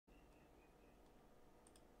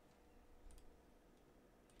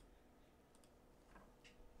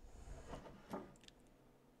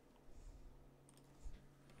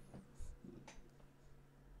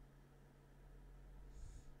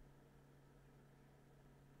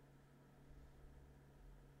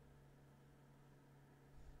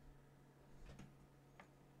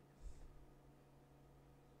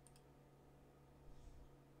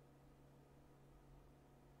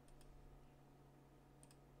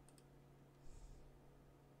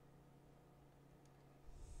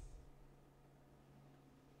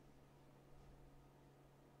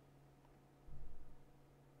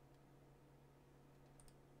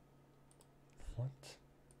What?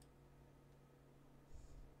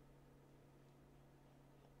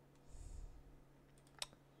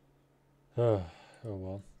 Oh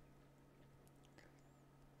well.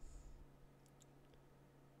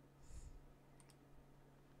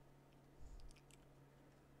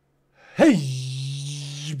 Hey,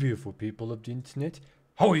 beautiful people of the internet.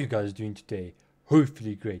 How are you guys doing today?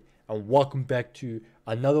 Hopefully great. And welcome back to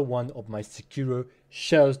another one of my Sekiro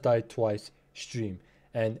Shadows Die Twice stream.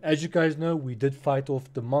 And as you guys know, we did fight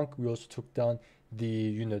off the monk. We also took down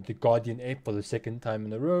the the Guardian Ape for the second time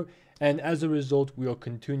in a row. And as a result, we are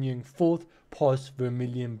continuing forth past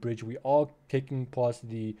Vermilion Bridge. We are taking past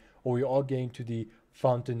we are getting to the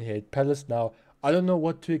Fountainhead Palace. Now, I don't know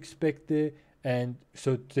what to expect there. And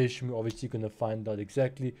so today we're obviously going to find out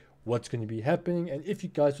exactly what's going to be happening. And if you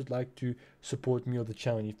guys would like to support me or the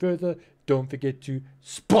channel any further, don't forget to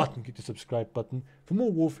hit the subscribe button for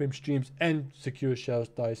more Warframe streams and Sekiro Shadows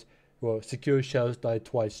Die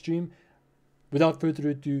Twice stream. Without further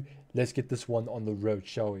ado, let's get this one on the road,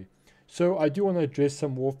 shall we? So I do want to address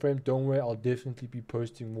some Warframe. Don't worry, I'll definitely be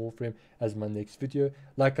posting Warframe as my next video.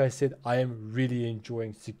 Like I said, I am really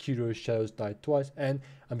enjoying Sekiro Shadows Die Twice, and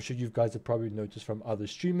I'm sure you guys have probably noticed from other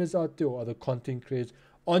streamers out there or other content creators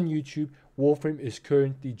on YouTube, Warframe is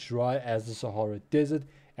currently dry as the Sahara Desert,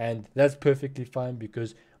 and that's perfectly fine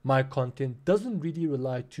because my content doesn't really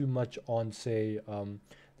rely too much on, say,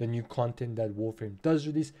 the new content that Warframe does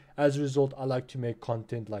release. As a result, I like to make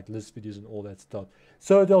content like list videos and all that stuff.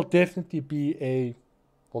 So there'll definitely be a,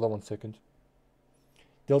 hold on one second.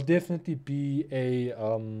 There'll definitely be a,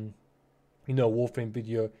 Warframe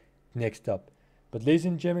video next up. But ladies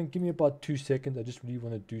and gentlemen, give me about 2 seconds. I just really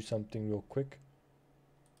want to do something real quick.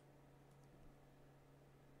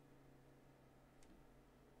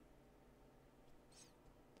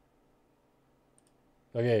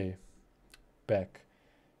 Okay, back.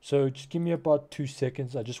 So just give me about 2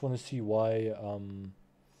 seconds. I just want to see why.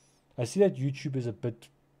 I see that YouTube is a bit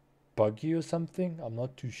buggy or something. I'm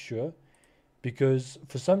not too sure. Because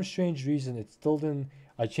for some strange reason, it still didn't.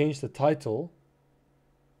 I changed the title.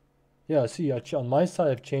 Yeah, see, on my side,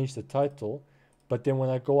 I've changed the title. But then when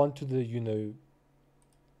I go onto the,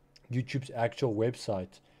 YouTube's actual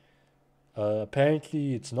website,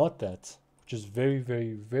 apparently it's not that. Which is very,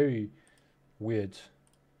 very, very weird.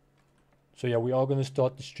 So yeah, we are going to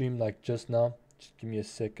start the stream like just now. Just give me a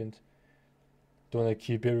second. Don't want to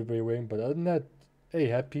keep everybody waiting. But other than that, hey,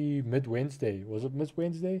 happy mid-Wednesday. Was it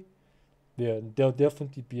mid-Wednesday? Yeah, there'll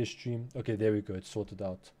definitely be a stream. Okay, there we go. It's sorted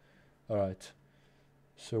out. Alright.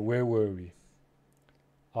 So where were we?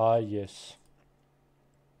 Ah, yes.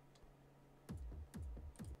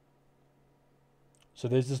 So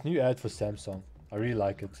there's this new ad for Samsung. I really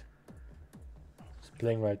like it. It's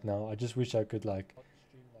playing right now. I just wish I could like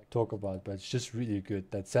talk about it, but it's just really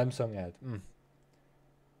good. That Samsung ad,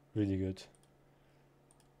 really good.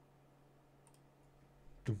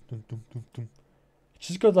 It's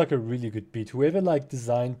just got like a really good beat. Whoever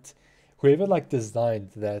designed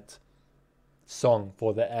that song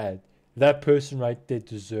for the ad, that person right there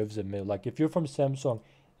deserves a medal. Like if you're from Samsung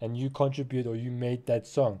and you contribute or you made that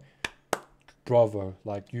song, bravo.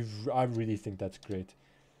 Like I really think that's great.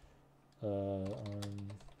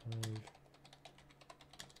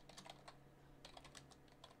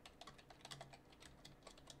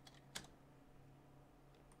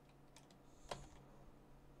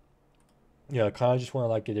 Yeah, I kind of just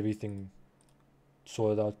want to get everything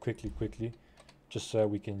sorted out quickly, just so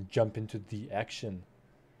we can jump into the action.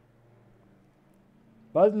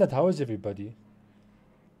 But other than that, how is everybody?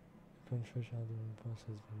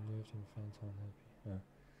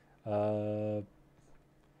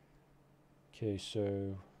 Okay,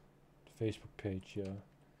 so Facebook page, yeah.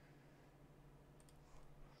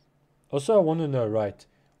 Also, I want to know, right,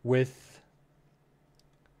 with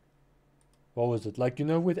what was it?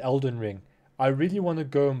 With Elden Ring. I really want to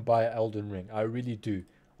go and buy Elden Ring. I really do.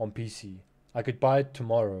 On PC. I could buy it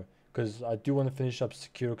tomorrow. Because I do want to finish up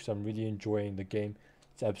Sekiro. Because I'm really enjoying the game.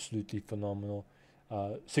 It's absolutely phenomenal.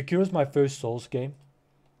 Sekiro is my first Souls game.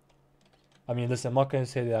 I mean, listen, I'm not going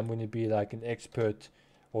to say that I'm going to be like an expert.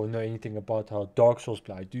 Or know anything about how Dark Souls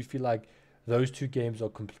play. I do feel like those two games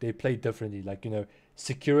are they play differently.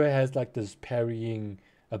 Sekiro has this parrying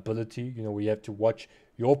ability. Where you have to watch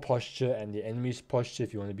your posture and the enemy's posture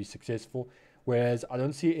if you want to be successful. Whereas I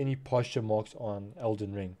don't see any posture marks on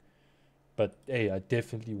Elden Ring. But hey, I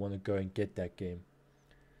definitely want to go and get that game.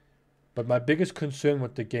 But my biggest concern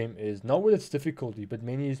with the game is not with its difficulty, but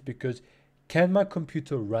mainly is because can my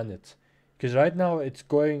computer run it? Because right now it's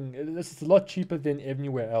a lot cheaper than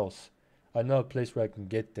anywhere else. I know a place where I can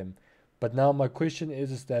get them. But now my question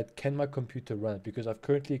is that can my computer run it? Because I've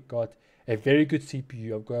currently got a very good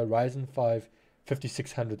CPU. I've got a Ryzen 5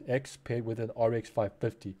 5600X paired with an RX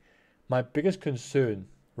 550. My biggest concern,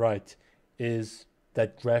 right, is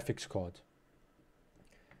that graphics card.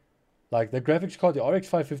 Like the graphics card, the RX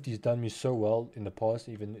 550 has done me so well in the past,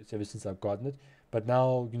 even ever since I've gotten it. But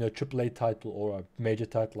now, you know, AAA title or a major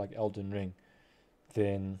title like Elden Ring,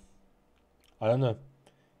 then I don't know.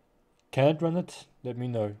 Can it run it? Let me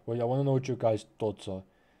know. Well, I want to know what your guys' thoughts are,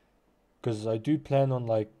 because I do plan on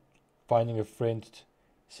like finding a friend,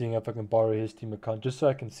 seeing if I can borrow his Steam account just so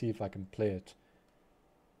I can see if I can play it.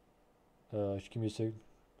 Just give me a second.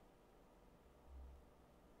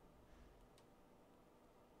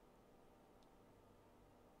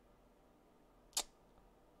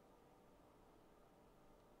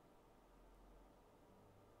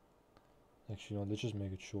 Actually, no, let's just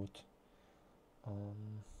make it short.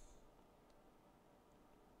 I'm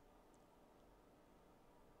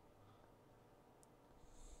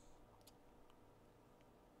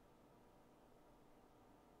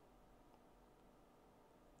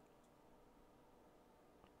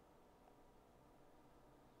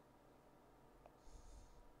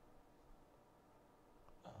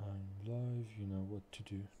live, you know what to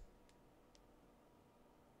do.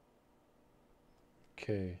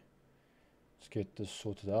 Okay. Let's get this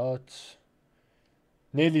sorted out.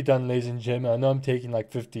 Nearly done, ladies and gentlemen. I know I'm taking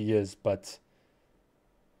like 50 years, but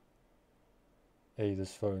hey,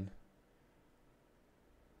 this phone.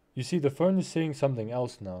 You see, the phone is saying something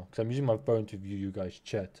else now, because I'm using my phone to view you guys'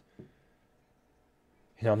 chat.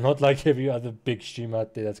 You know, I'm not like every other big streamer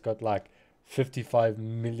out there that's got like 55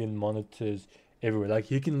 million monitors everywhere.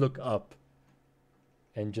 Like, you can look up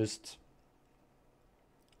and just...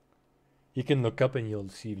 You can look up and you'll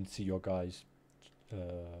even see your guys'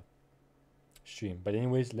 stream. But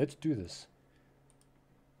anyways, let's do this.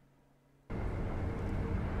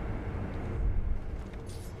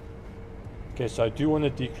 Okay, so I do want to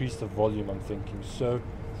decrease the volume, I'm thinking. So,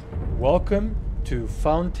 welcome to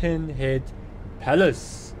Fountainhead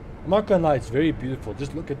Palace. I'm not gonna lie, it's very beautiful.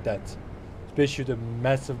 Just look at that. Especially the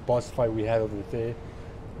massive boss fight we had over there.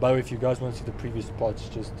 By the way, if you guys want to see the previous parts,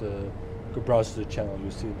 just go browse to the channel.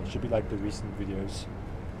 You'll see them. It should be like the recent videos.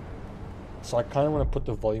 So I kind of want to put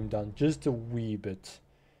the volume down just a wee bit,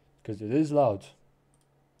 because it is loud.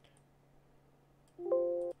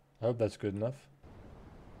 I hope that's good enough.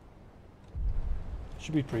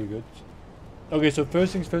 Should be pretty good. Okay, so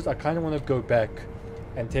first things first, I kind of want to go back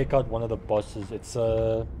and take out one of the bosses. It's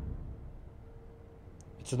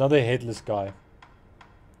another headless guy.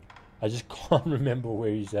 I just can't remember where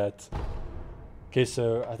he's at. Okay,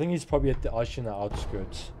 so I think he's probably at the Ashina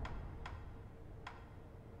outskirts.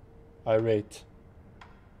 I rate.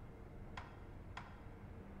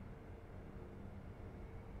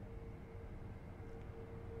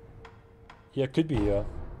 Yeah, could be here.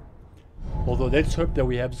 Although let's hope that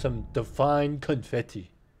we have some divine confetti.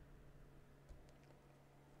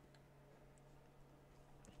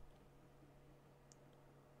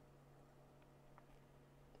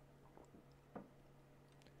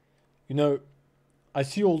 You know, I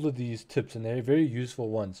see all of these tips and they're very useful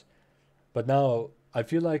ones. But now I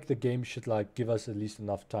feel like the game should like give us at least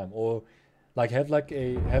enough time, or like have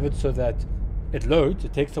it so that it loads.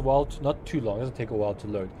 It takes a while to, not too long, it doesn't take a while to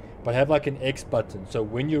load, but have like an X button, so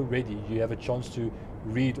when you're ready you have a chance to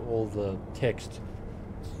read all the text.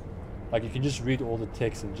 Like you can just read all the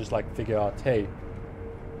text and just like figure out, hey,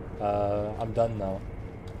 I'm done now.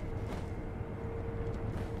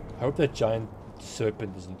 I hope that giant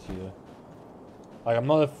serpent isn't here. Like I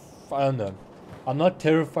don't know. I'm not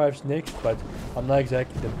terrified of snakes, but I'm not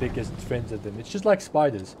exactly the biggest friends of them. It's just like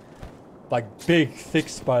spiders. Like big, thick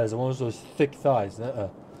spiders. I want those thick thighs.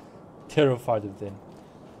 Terrified of them.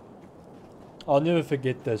 I'll never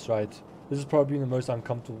forget this, right? This is probably the most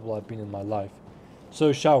uncomfortable I've been in my life.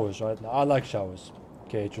 So showers, right? Now, I like showers.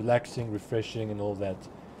 Okay, it's relaxing, refreshing, and all that.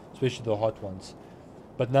 Especially the hot ones.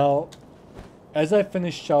 But now, as I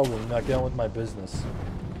finish showering, I get on with my business.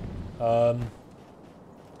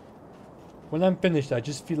 When I'm finished, I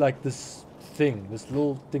just feel like this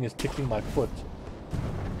little thing is tickling my foot.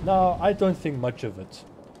 Now, I don't think much of it.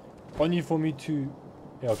 Only for me to...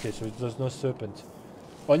 Yeah, okay, so there's no serpent.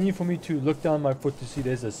 Only for me to look down my foot to see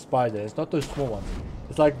there's a spider. It's not those small ones.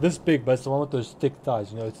 It's like this big, but it's the one with those thick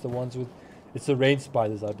thighs. You know, it's the ones with... It's the rain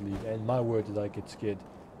spiders, I believe. And my word, did I get scared.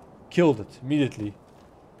 Killed it, immediately.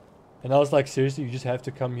 And I was like, seriously, you just have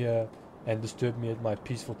to come here and disturb me at my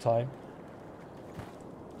peaceful time?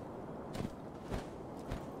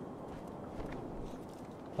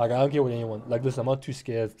 Like, I don't care what anyone... Like, listen, I'm not too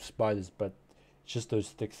scared of spiders, but it's just those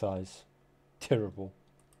thick thighs. Terrible.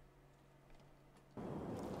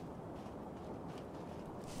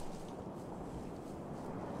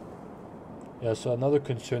 Yeah, so another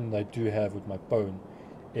concern that I do have with my phone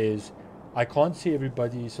is I can't see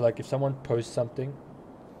everybody. So like if someone posts something,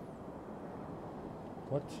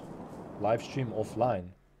 what? Live stream offline.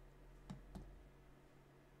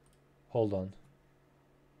 Hold on.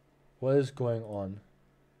 What is going on?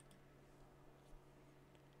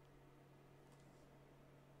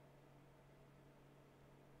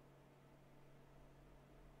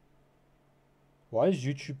 Why is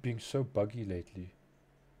YouTube being so buggy lately?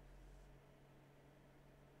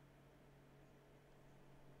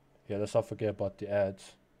 Yeah, let's not forget about the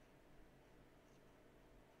ads.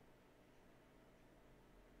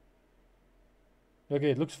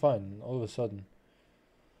 Okay, it looks fine all of a sudden.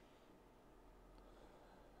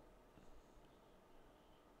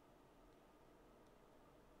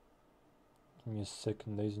 Give me a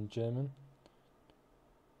second, ladies and gentlemen.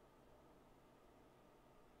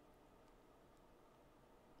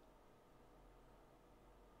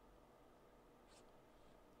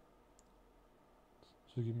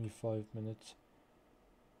 So give me 5 minutes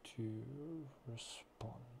to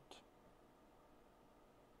respond.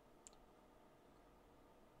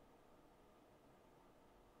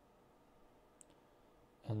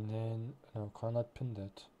 And then, no, cannot pin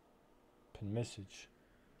that. Pin message.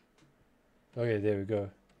 Okay, there we go.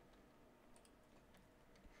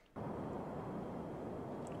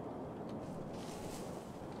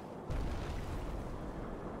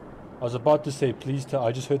 I was about to say, please tell.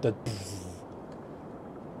 I just heard that.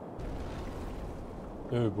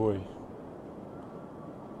 Oh boy.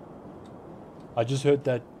 I just heard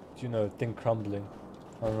that, you know, thing crumbling.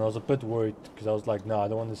 And I was a bit worried because I was like, nah, I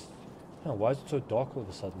don't want this. Oh, why is it so dark all of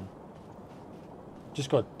a sudden? It just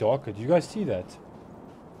got darker. Do you guys see that?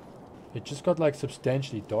 It just got like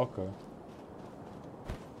substantially darker.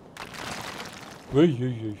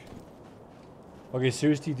 Heyyyyyy. Okay,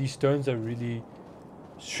 seriously, these stones are really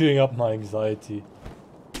shooting up my anxiety.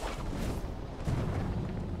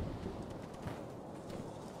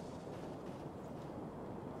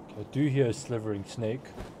 Okay, I do hear a slithering snake.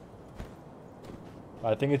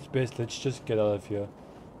 I think it's best, let's just get out of here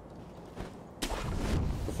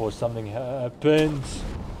before something happens.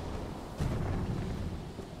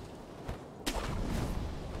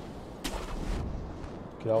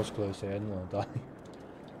 Okay, that was close, I didn't want to die.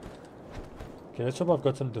 Okay, let's hope I've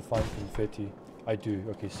got some defined confetti. I do,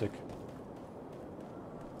 okay, sick.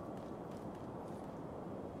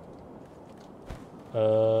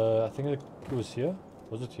 I think it was here.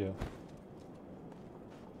 Was it here?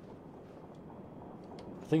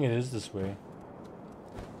 I think it is this way.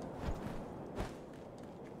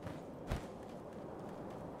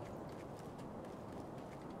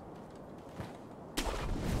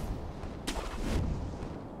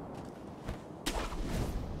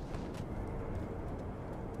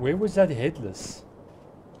 Where was that headless?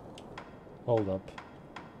 Hold up.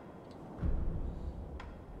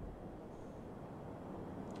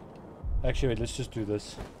 Actually, wait, let's just do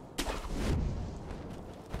this.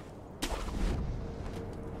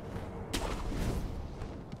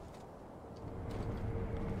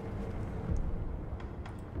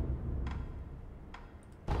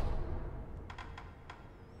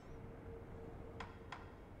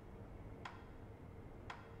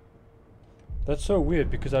 That's so weird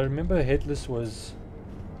because I remember headless was...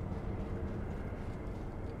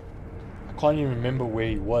 I can't even remember where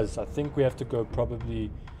he was. I think we have to go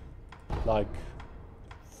probably like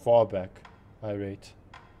far back, I rate.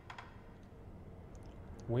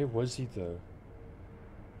 Where was he though?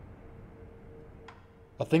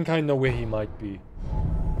 I think I know where he might be.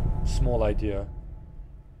 Small idea.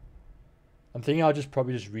 I'm thinking I'll just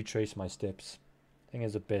probably just retrace my steps. I think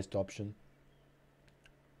it's the best option.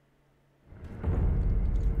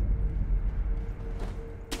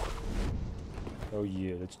 Oh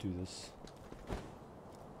yeah, let's do this.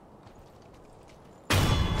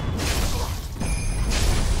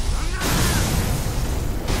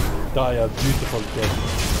 Die a beautiful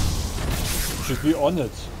death. You should be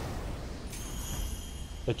honored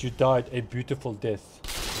that you died a beautiful death.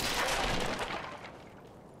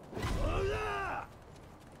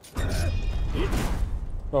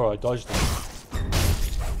 Oh, I dodged him.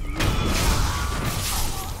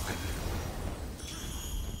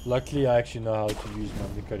 Luckily, I actually know how to use my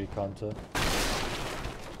Nukor counter.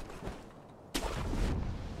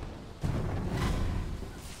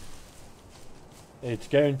 It's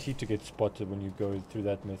guaranteed to get spotted when you go through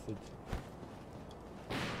that method.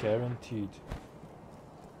 Guaranteed.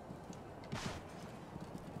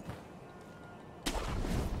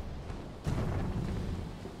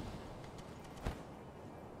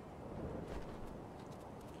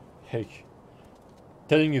 Hey.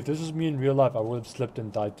 Telling you, if this was me in real life, I would have slipped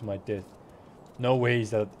and died to my death. No ways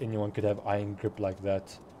that anyone could have iron grip like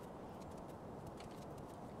that.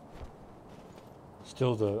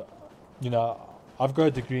 Still though, you know, I've got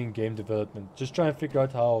a degree in game development. Just trying to figure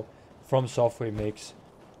out how From Software makes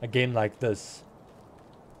a game like this.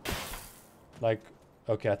 Like,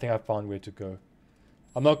 okay, I think I found where to go.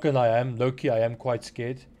 I'm not gonna lie, I am quite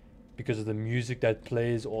scared because of the music that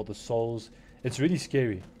plays or the souls. It's really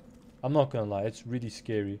scary. I'm not gonna lie, it's really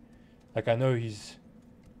scary. Like, I know he's...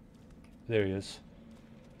 There he is.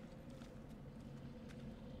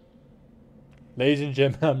 Ladies and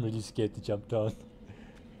gentlemen, I'm really scared to jump down.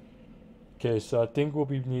 Okay, so I think we'll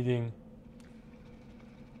be needing...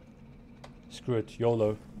 Screw it,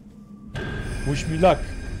 YOLO. Wish me luck.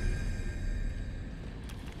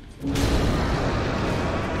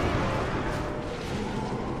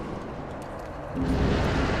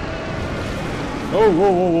 Oh,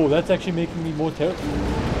 whoa, whoa, whoa, that's actually making me more terrified.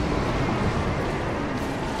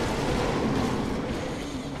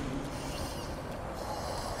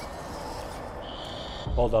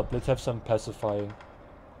 Hold up, let's have some pacifying.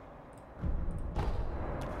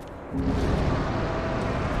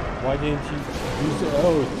 Why didn't he use it?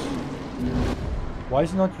 Oh, why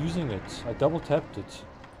is he not using it? I double tapped it.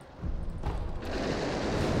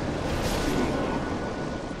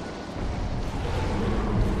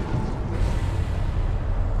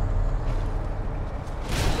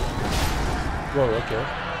 Whoa, okay.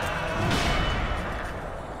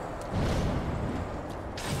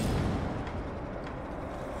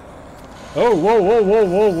 Oh, whoa, whoa, whoa,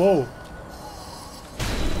 whoa, whoa.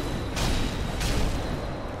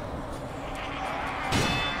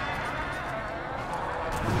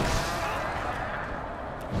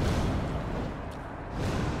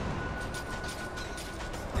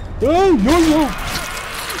 Oh, no, no.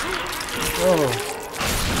 Oh.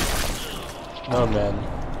 No, man.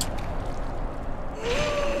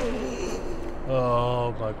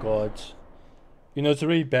 Oh my god. You know, it's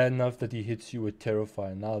already bad enough that he hits you with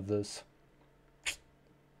Terrify. Now this.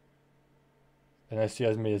 And I see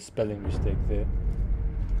I've made a spelling mistake there.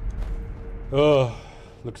 Oh,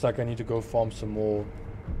 looks like I need to go farm some more.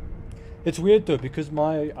 It's weird though, because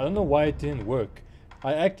I don't know why it didn't work.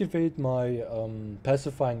 I activated my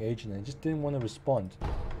pacifying agent and it just didn't want to respond.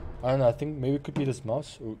 I don't know, I think maybe it could be this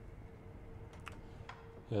mouse. Ooh.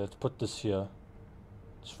 Yeah, let's put this here.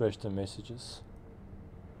 Let's refresh the messages.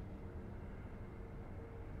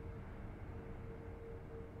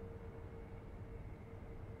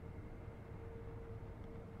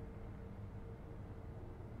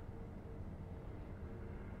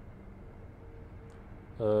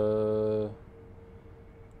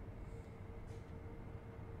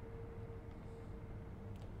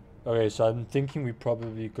 Okay, so I'm thinking we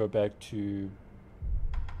probably go back to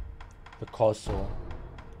the castle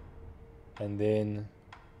and then...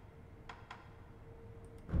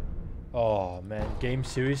 Oh man, game,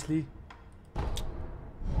 seriously?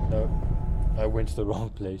 No, I went to the wrong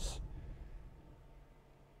place.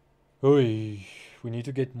 Oy, we need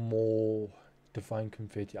to get more divine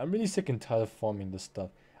confetti. I'm really sick and tired of farming this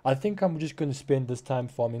stuff. I think I'm just going to spend this time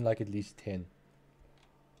farming like at least 10.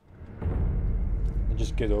 And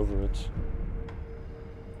just get over it.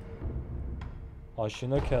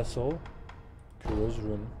 Ashina Castle. Kuro's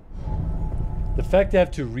room. The fact they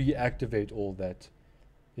have to reactivate all that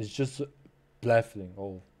is just baffling.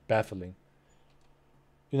 Oh, baffling.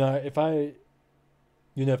 You know, if I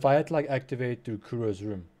had to like activate through Kuro's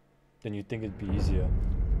room, then you'd think it'd be easier.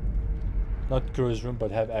 Not Kuro's room,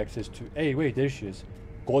 but have access to... Hey, wait, there she is.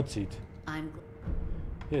 God seat.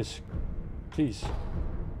 Yes, please.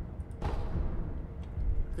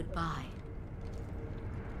 Goodbye.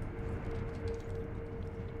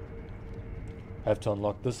 I have to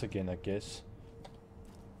unlock this again, I guess.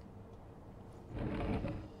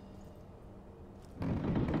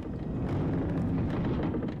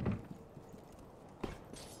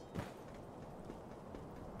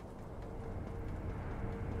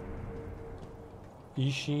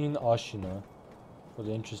 Ishin Ashina. What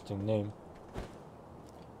an interesting name.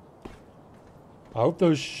 I hope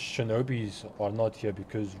those shinobis are not here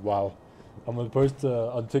because, wow. I'm gonna post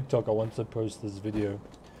on TikTok, I want to post this video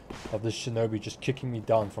of this shinobi just kicking me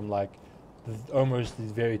down from like almost the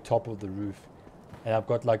very top of the roof. And I've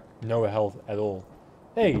got like no health at all.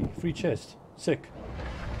 Hey, free chest. Sick.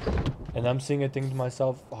 And I'm seeing and thinking to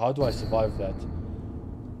myself, how do I survive that?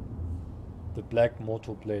 The black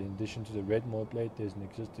mortal blade. In addition to the red mortal blade, there's an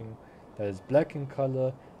existing that is black in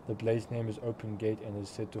color. The blade's name is Open Gate and is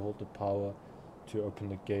said to hold the power to open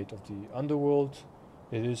the gate of the underworld.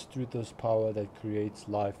 It is through this power that creates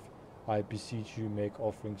life. I beseech you, make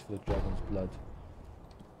offerings for the dragon's blood.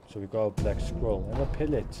 So we got a black scroll and a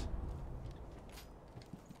pellet.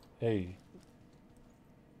 Hey.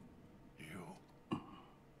 You?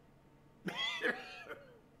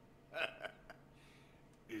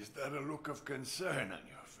 Is that a look of concern on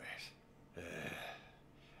your face?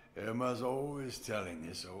 Emma's always telling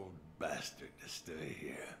this old bastard to stay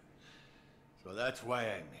here. So that's why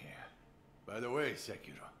I'm here. By the way,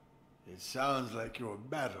 Sekiro, it sounds like your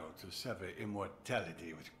battle to sever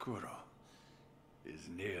immortality with Kuro is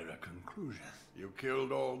near a conclusion. You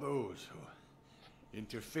killed all those who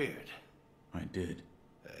interfered. I did.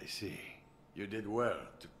 I see. You did well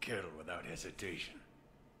to kill without hesitation.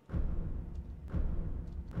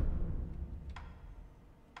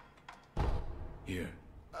 Here.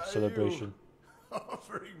 Celebration.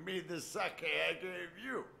 Offering me the sake I gave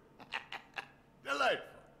you.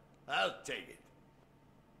 Delightful. I'll take it.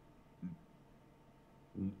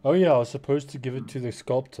 Oh yeah, I was supposed to give it to the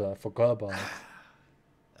sculptor. I forgot about it.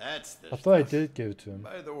 That's the I thought I stuff. did give it to him.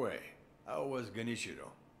 By the way, how was Ganishiro?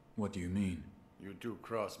 What do you mean? You two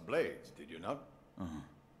crossed blades, did you not? Uh-huh.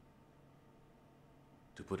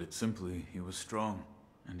 To put it simply, he was strong,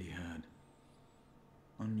 and he had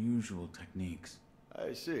unusual techniques.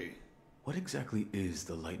 I see. What exactly is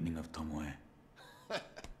the lightning of Tomoe?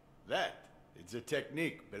 It's a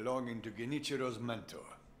technique belonging to Genichiro's mentor.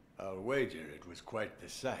 I'll wager it was quite the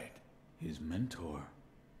sight. His mentor?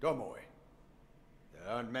 Tomoe. There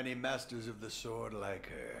aren't many masters of the sword like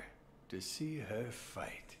her. To see her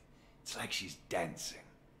fight, it's like she's dancing.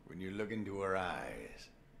 When you look into her eyes,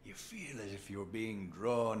 you feel as if you're being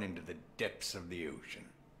drawn into the depths of the ocean.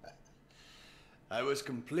 I was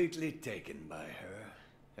completely taken by her,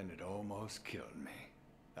 and it almost killed me.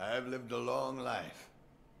 I've lived a long life,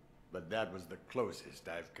 but that was the closest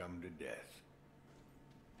I've come to death.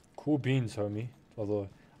 Cool beans, homie. Although,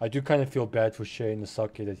 I do kind of feel bad for sharing the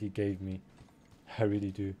sake that he gave me. I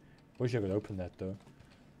really do. Wish I could open that, though.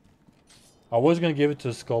 I was going to give it to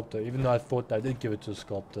a sculptor, even though I thought I did give it to a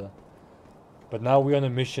sculptor. But now we're on a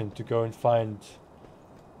mission to go and find...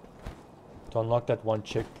 to unlock that one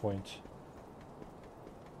checkpoint.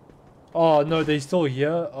 Oh, no, they're still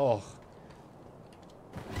here? Oh.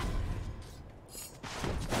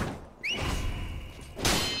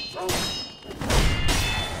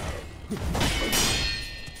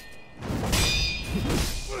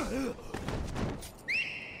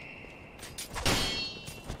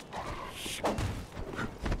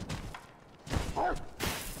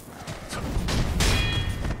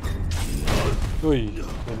 Oi,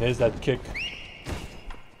 and there's that kick.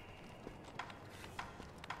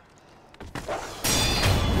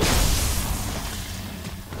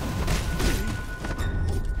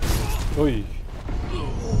 Oi.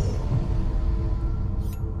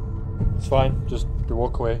 It's fine, just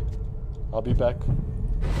walk away. I'll be back.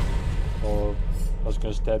 Or I was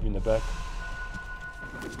gonna stab you in the back.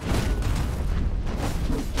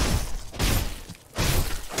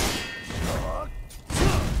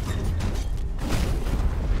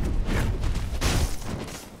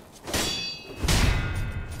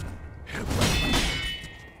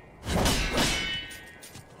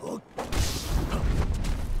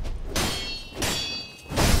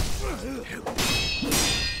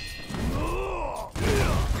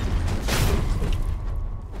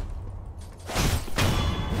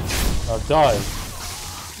 Die.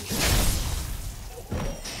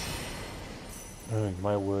 Oh,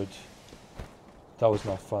 my word. That was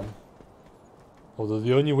not fun. Although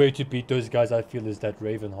the only way to beat those guys I feel is that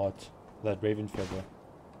raven heart. That raven feather.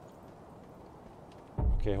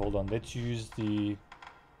 Okay, hold on. Let's use the...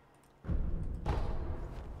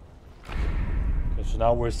 Okay, so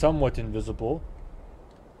now we're somewhat invisible.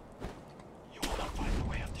 You will not find the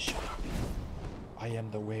way of the shinobi. I am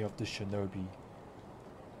the way of the shinobi.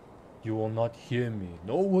 You will not hear me,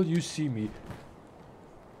 nor will you see me.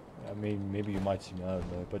 I mean, maybe you might see me, I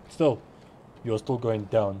don't know. But still, you're still going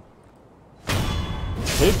down.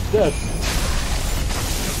 Take that!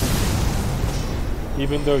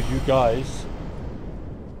 Even though you guys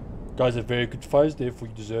are very good fighters, therefore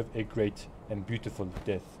you deserve a great and beautiful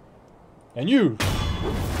death. And you!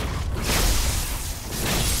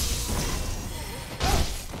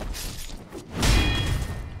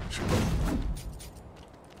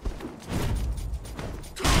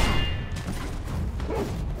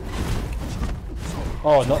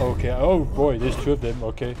 Oh, no, okay. Oh boy, there's two of them.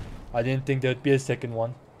 Okay. I didn't think there'd be a second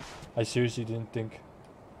one. I seriously didn't think.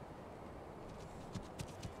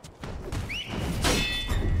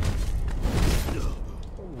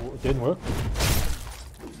 Oh, it didn't work.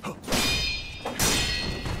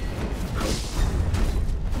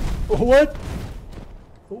 What?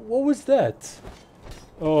 What was that?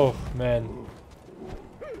 Oh, man.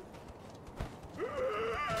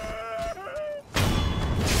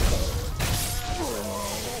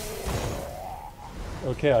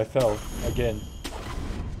 Okay, I fell again.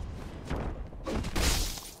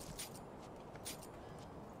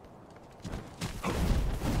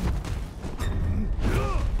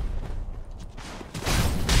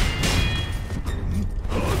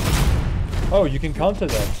 Oh, you can counter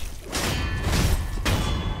that.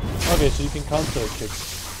 Okay, so you can counter kicks.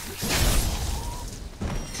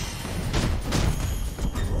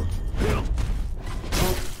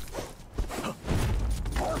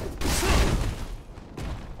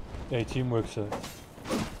 Hey, teamwork, sir.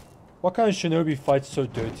 What kind of shinobi fights so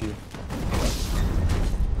dirty?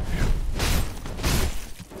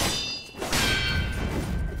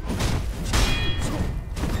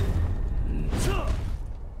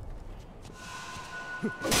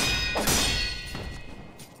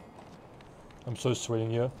 I'm so sweating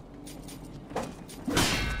here.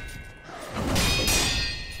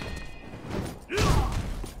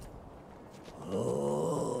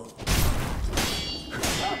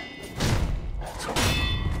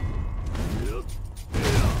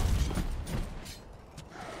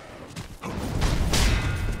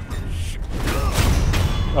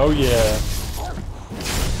 Oh yeah.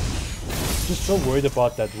 Just so worried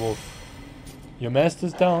about that wolf. Your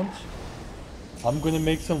master's down. I'm gonna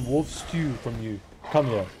make some wolf stew from you. Come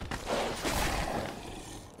here.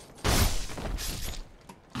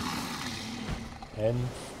 And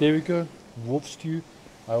there we go. Wolf stew.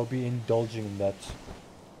 I will be indulging in that.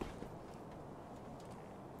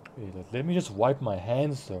 Wait, let me just wipe my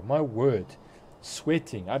hands though. My word.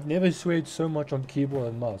 Sweating. I've never sweated so much on keyboard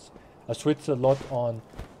and mouse. I sweat a lot on...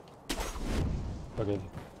 Okay.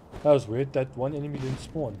 That was weird. That one enemy didn't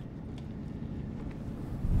spawn.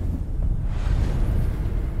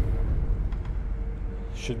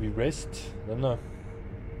 Should we rest? I don't know.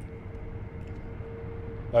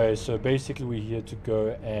 Okay, so basically we're here to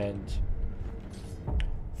go and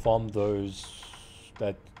farm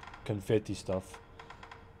that confetti stuff.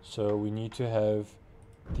 So we need to have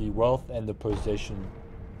the wealth and the possession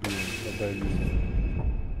being a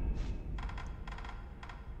balloon.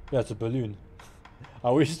 Yeah, it's a balloon. I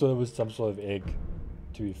always thought it was some sort of egg,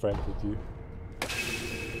 to be frank with you.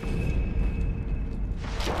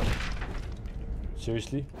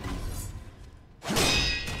 Seriously?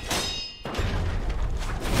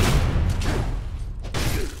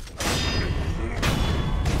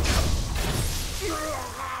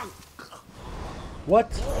 What?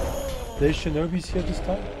 There's shinobis here this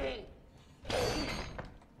time?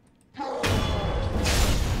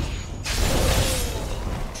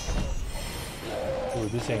 Oh,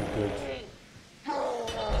 this ain't good.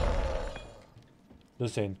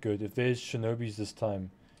 This ain't good. If there's shinobis this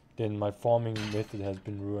time, then my farming method has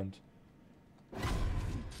been ruined.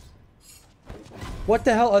 What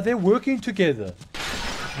the hell? Are they working together?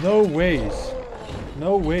 No ways.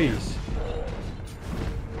 No ways.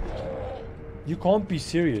 You can't be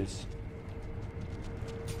serious.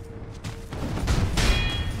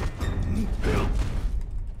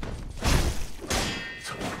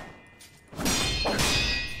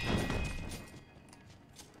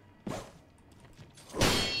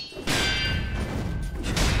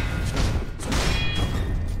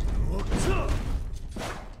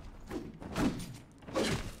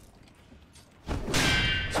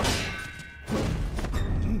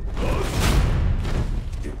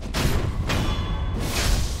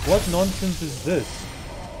 What nonsense is this?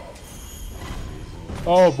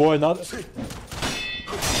 Oh boy, not...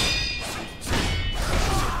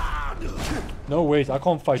 No wait, I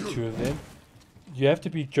can't fight two of them. You have to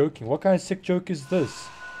be joking. What kind of sick joke is this?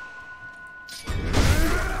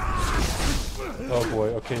 Oh boy,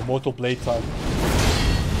 okay, Mortal Blade time.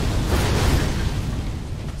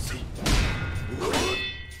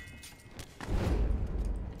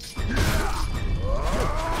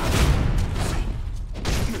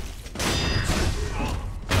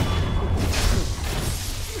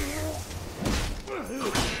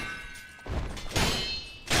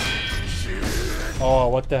 Oh,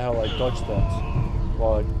 what the hell, I dodged that.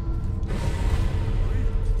 Wow.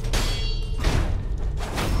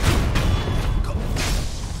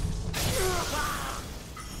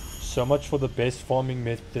 So much for the best farming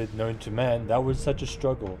method known to man. That was such a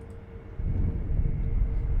struggle.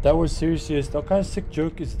 That was seriously, what kind of sick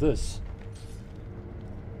joke is this?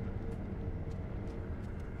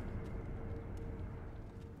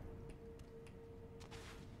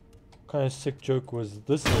 What kind of sick joke was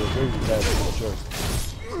this? Is a very bad joke.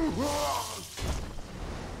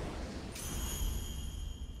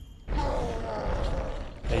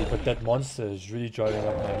 Hey, but that monster is really driving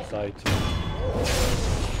up my anxiety.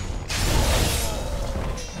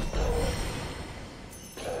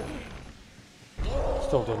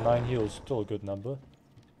 Still got 9 heals, still a good number.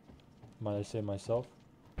 Might I say myself?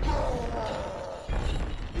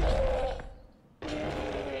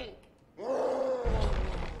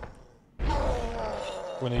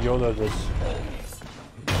 Gonna YOLO this.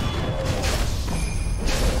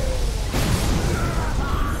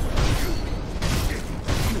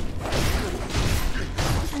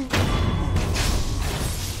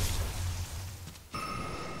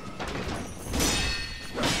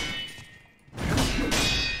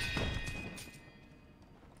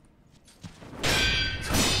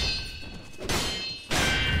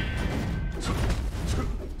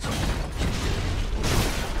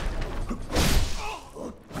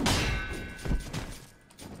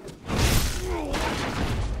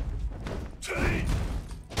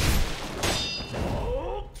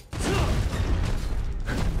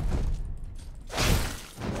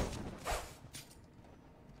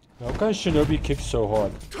 How can Shinobi kick so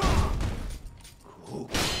hard?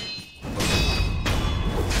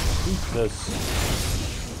 Eat this.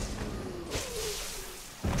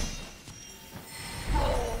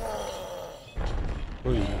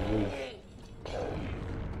 Oy, oy.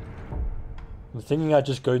 I'm thinking I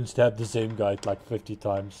just go and stab the same guy like 50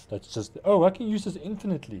 times. That's just... Oh, I can use this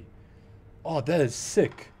infinitely. Oh, that is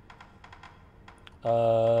sick.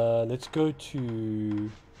 Let's go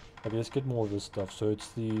to... Okay, let's get more of this stuff. So it's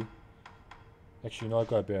the... Actually, no, I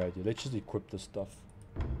got a better idea. Let's just equip this stuff.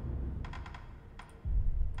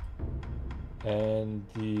 And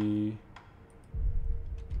the...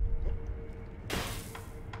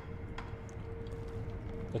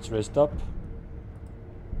 Let's rest up.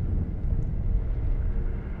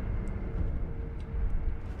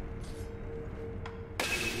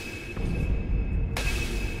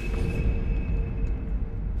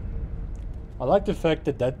 I like the fact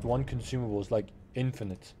that that one consumable is like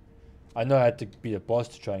infinite. I know I had to beat a boss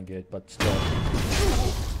to try and get it, but still.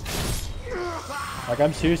 Like,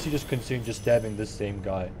 I'm seriously just considering just stabbing this same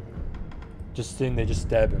guy. Just sitting there, just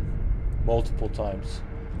stab him multiple times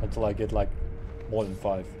until I get like more than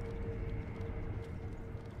 5.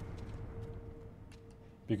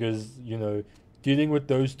 Because, you know, dealing with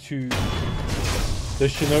those two, the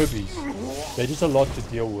shinobis, they're just a lot to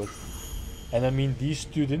deal with. And I mean, these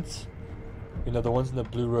students, you know, the ones in the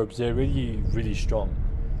blue robes, they're really, really strong.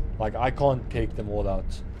 Like, I can't take them all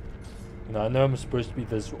out. You know, I know I'm supposed to be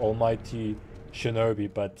this almighty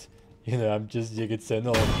shinobi, but, you know, I'm just, you could say,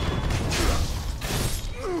 no.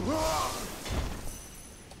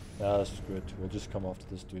 That's good. We'll just come after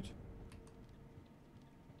this dude.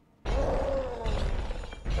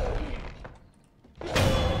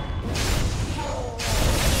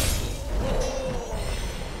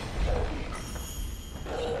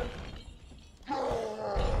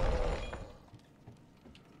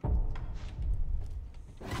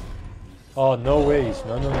 Oh, no ways.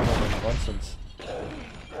 No, nonsense.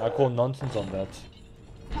 I call nonsense on that.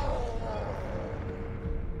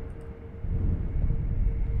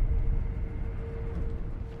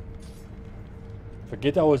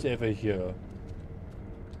 Forget I was ever here.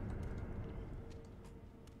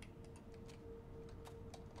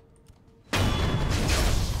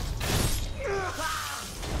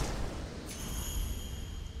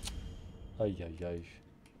 Ay, ay, ay.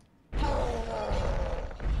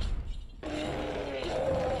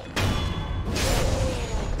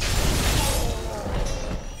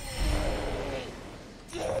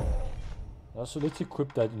 So let's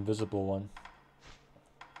equip that invisible one.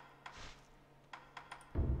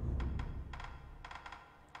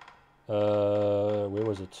 Where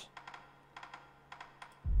was it?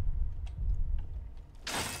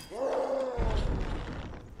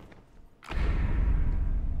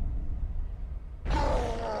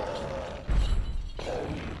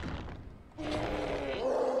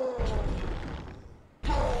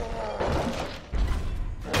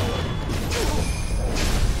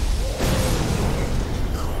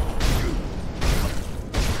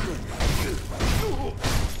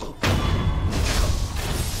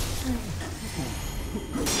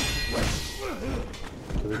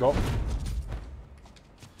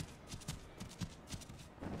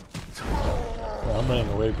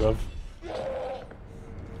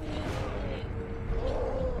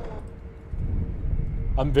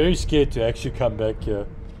 I'm very scared to actually come back here.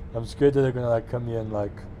 I'm scared that they're gonna like come here and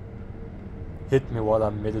like hit me while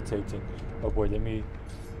I'm meditating. Oh boy, let me...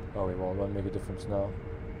 Oh wait, well, it won't make a difference now.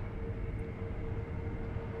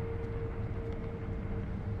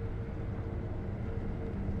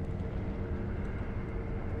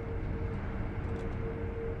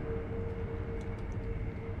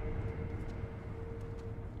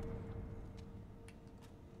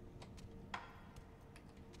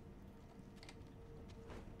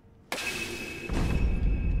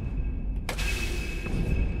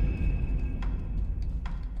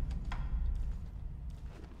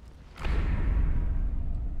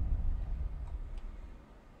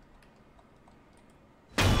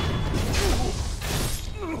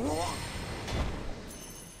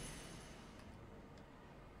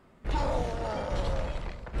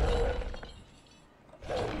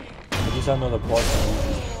 These are not the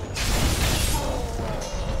bosses.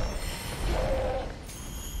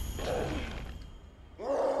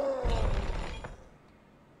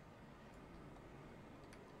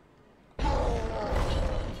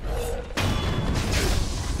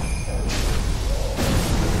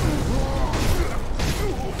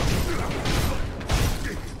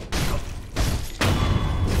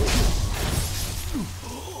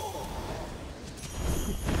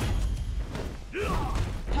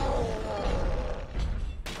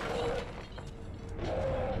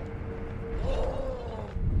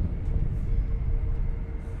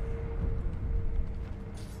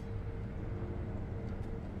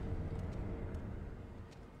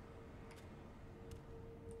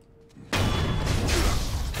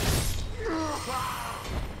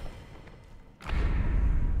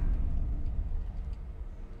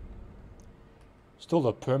 Still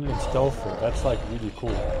a permanent stealth thing. That's like really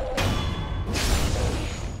cool.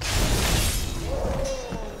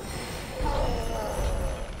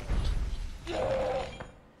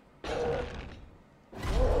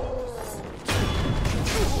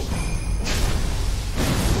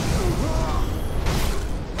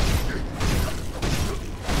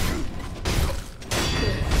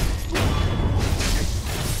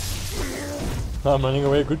 I'm running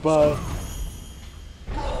away, goodbye.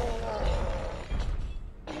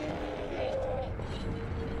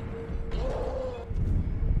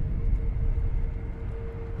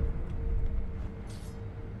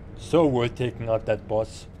 So worth taking out that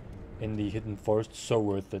boss in the hidden forest, so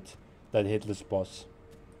worth it. That headless boss.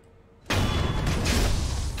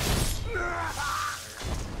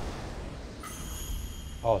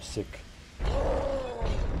 Oh, sick.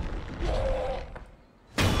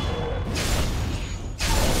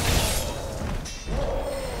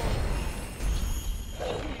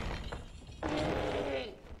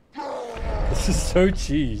 This is so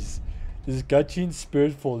cheese. This Gachi in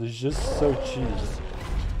Spiritfall is just so cheese.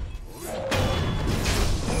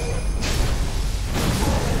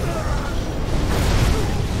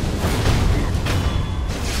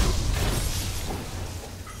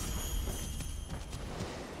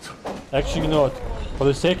 Actually, you know what? For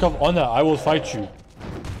the sake of honor, I will fight you.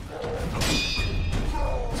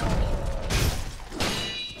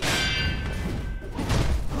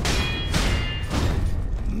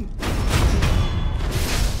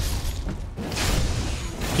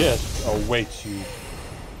 Yes, I'll wait you.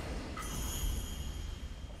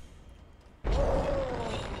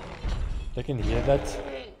 I can hear that.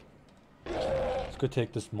 Let's go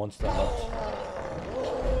take this monster out.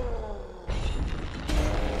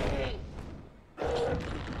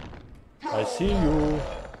 I see you.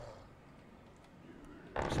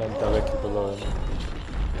 So I'm directly below him.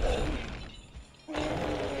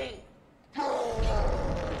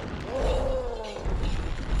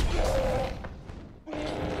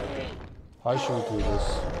 How should we do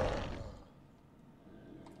this?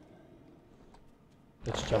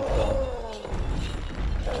 Let's jump down.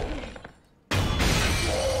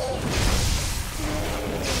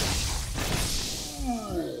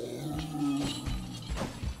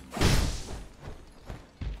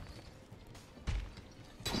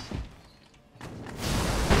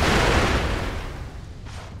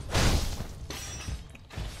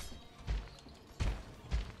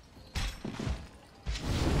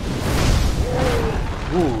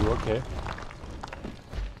 Ooh, okay.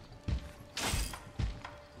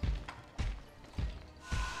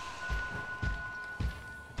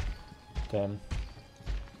 Damn.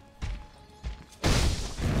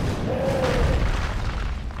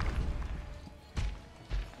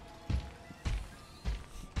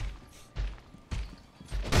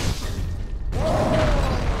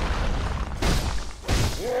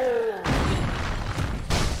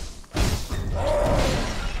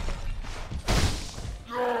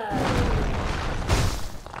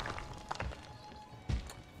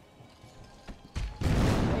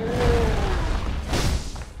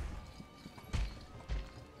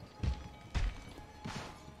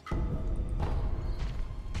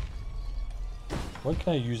 What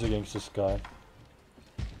can I use against this guy?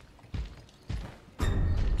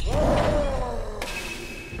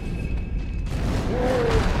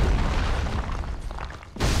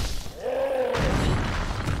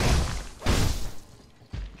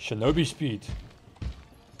 Shinobi speed.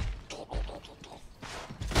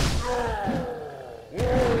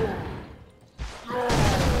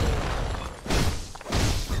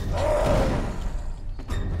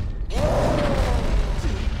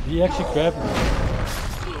 He actually grabbed me.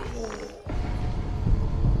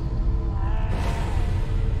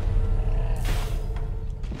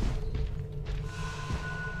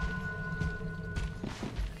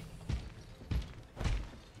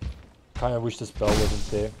 kind of wish the spell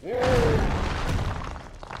wasn't there.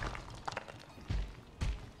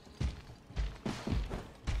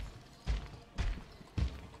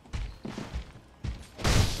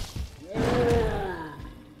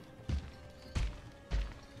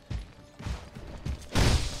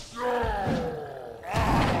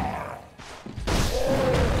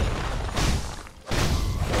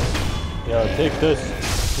 Yeah, take this.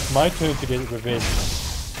 It's my turn to get revenge.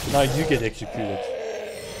 Now you get executed.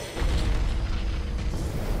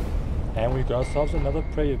 And we got ourselves another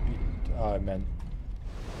prayer beat. Oh man.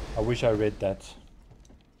 I wish I read that.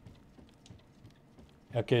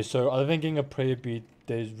 Okay, so other than getting a prayer beat,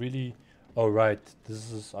 there's really... Oh right,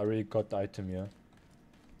 this is... I already got the item here.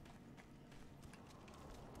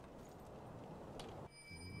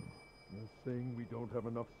 You're saying we don't have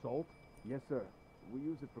enough salt? Yes, sir. We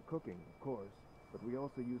use it for cooking, of course, but we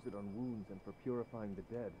also use it on wounds and for purifying the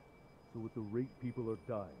dead. So at the rate people are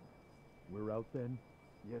dying, we're out then?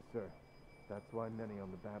 Yes, sir. That's why many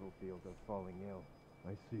on the battlefield are falling ill.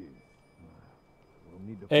 I see. We'll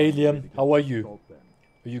need to Hey find a way to Liam, get how are some you? salt then.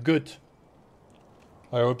 Are you good?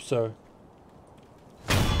 I hope so.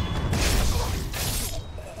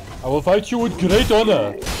 I will fight you with great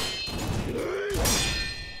honor.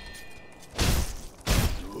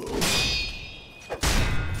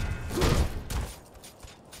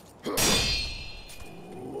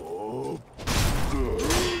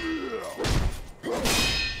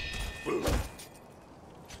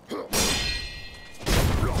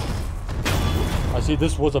 See,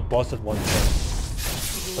 this was a boss at one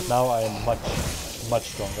point, but now I am much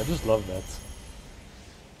stronger. I just love that.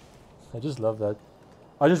 I just love that.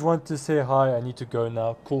 I just want to say hi. I need to go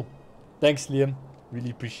now. Cool. Thanks, Liam.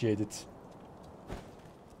 Really appreciate it.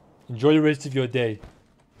 Enjoy the rest of your day.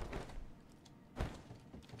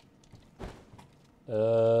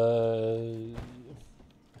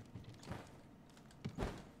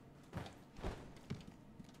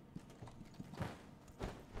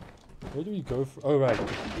 Where do we go? Oh right,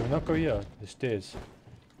 can we not go here? The stairs.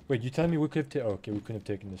 Wait, you telling me we could have taken? Oh, okay, we couldn't have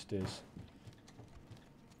taken the stairs.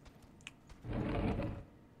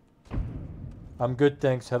 I'm good,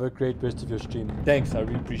 thanks. Have a great rest of your stream. Thanks, I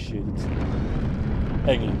really appreciate it.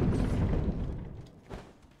 Hanging.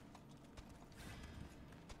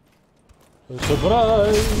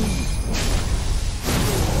 Surprise!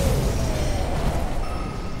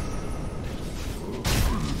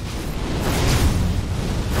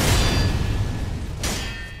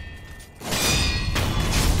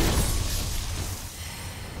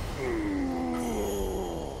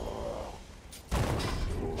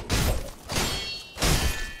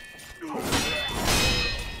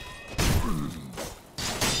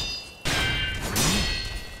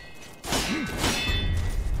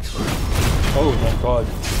 Oh my god.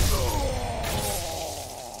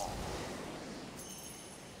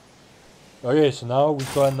 Okay, so now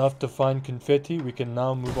we've got enough to find confetti. We can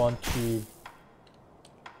now move on to...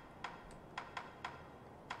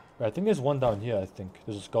 I think there's one down here, I think.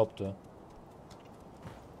 There's a sculptor.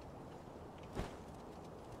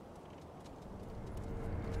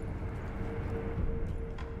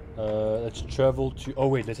 Let's travel to... Oh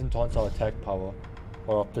wait, let's enhance our attack power.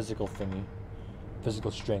 Or our physical thingy.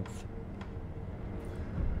 Physical strength.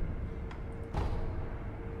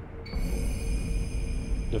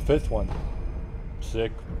 The fifth one.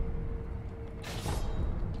 Sick.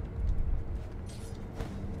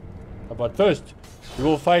 But first, we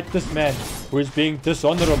will fight this man who is being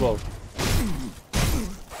dishonorable.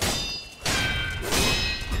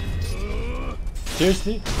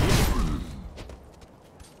 Seriously?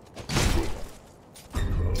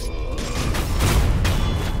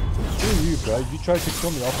 Screw you, bro. You tried to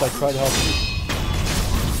kill me after I tried to help you.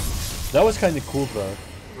 That was kind of cool, bro.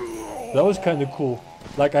 That was kind of cool.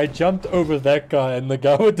 Like, I jumped over that guy and the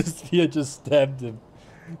guy with the spear just stabbed him.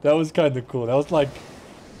 That was kind of cool. That was like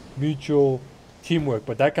mutual teamwork,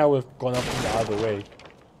 but that guy would have gone up from the other way.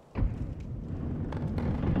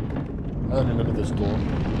 I don't remember this door,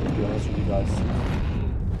 to be honest with you guys.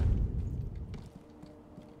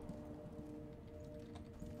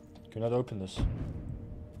 Can I not open this?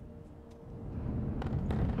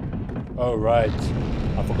 Oh, right.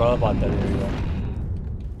 I forgot about that area.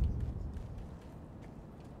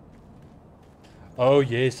 Oh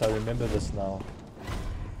yes, I remember this now.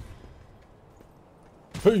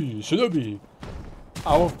 Hey, Shinobi!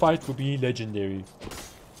 Our fight will be legendary.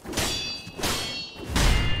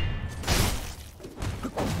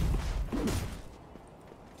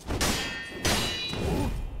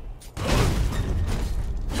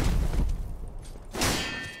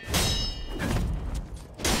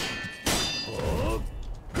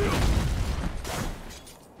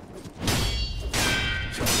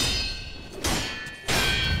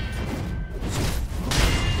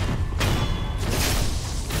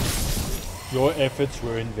 Your efforts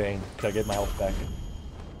were in vain. Can I get my health back?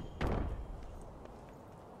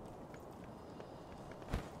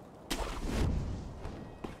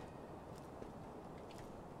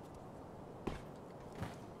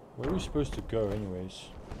 Where are we supposed to go anyways?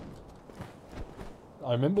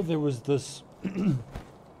 I remember there was this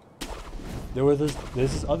there's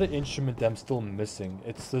this other instrument that I'm still missing.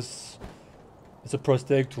 It's a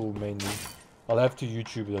prosthetic tool mainly. I'll have to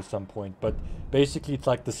YouTube it at some point, but basically it's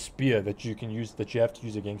like the spear that you can use, that you have to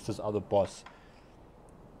use against this other boss.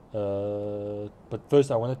 But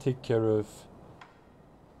first I want to take care of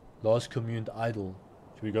Last Communed Idol.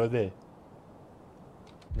 Should we go there?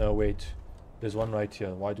 No, wait. There's one right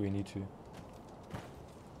here. Why do we need to?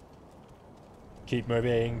 Keep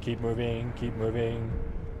moving, keep moving, keep moving.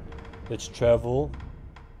 Let's travel.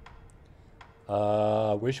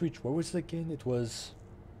 Where should we... What was it again? It was...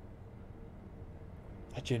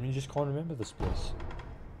 I genuinely just can't remember this place.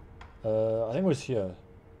 I think it was here.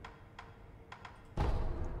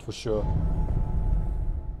 For sure.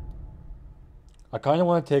 I kind of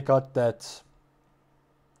want to take out that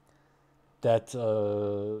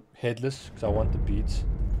headless, because I want the beads.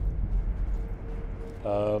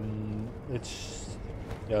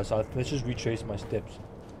 Let's just retrace my steps.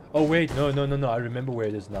 Oh wait, no, I remember where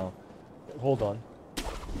it is now. Hold on.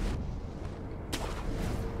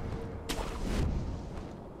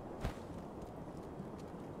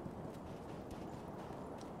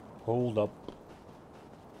 Hold up.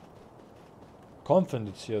 Confident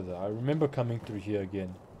it's here though. I remember coming through here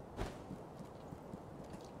again.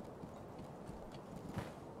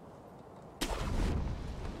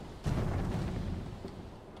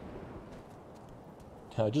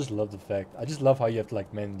 I just love the fact. I just love how you have to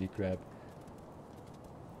like manually grab.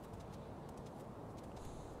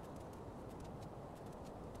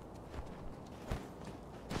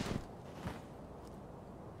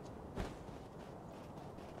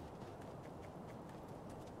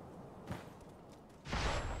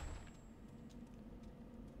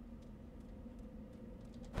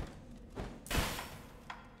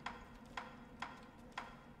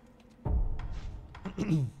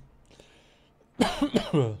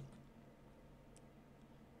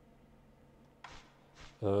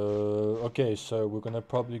 Okay, so we're gonna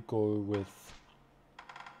probably go with...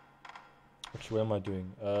 Actually, what am I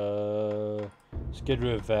doing? Let's get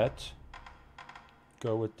rid of that.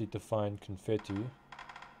 Go with the defined confetti.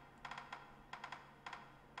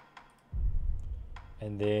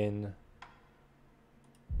 And then...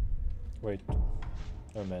 Wait.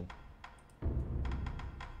 Oh man.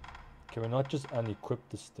 Can we not just unequip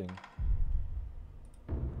this thing?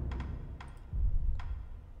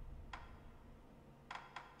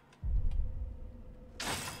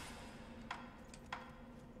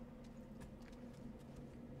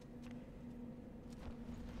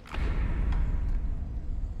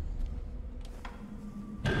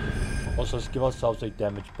 Also, let's give ourselves a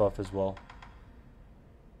damage buff as well.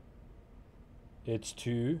 It's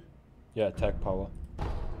to... yeah, attack power.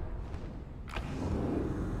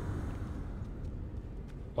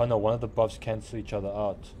 Oh no, one of the buffs cancel each other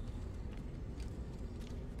out.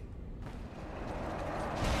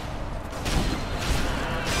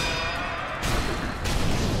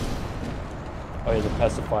 Oh yeah, the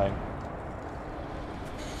pacifying.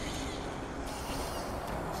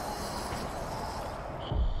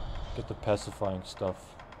 Get the pacifying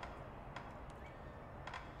stuff.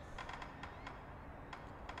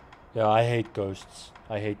 Yeah, I hate ghosts.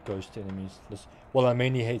 I hate ghost enemies. Well, I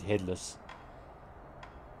mainly hate headless.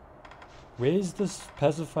 Where is this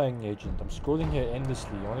pacifying agent? I'm scrolling here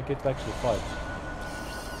endlessly. I want to get back to the fight.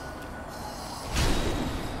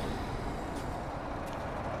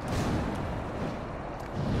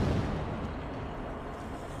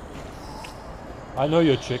 I know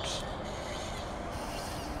your tricks.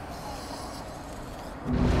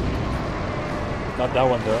 Not that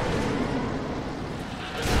one though.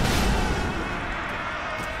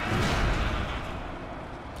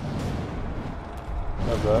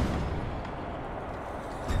 Okay.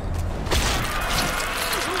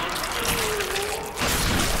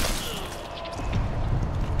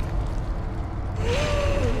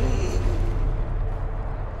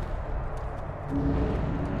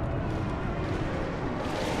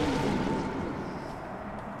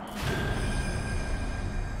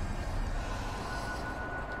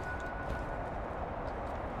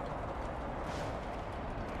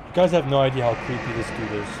 You guys have no idea how creepy this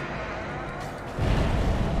dude is.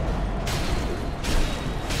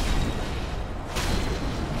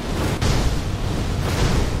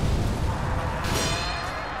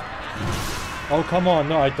 Oh, come on.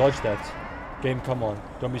 No, I dodged that. Game, come on.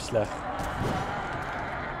 Don't be slack.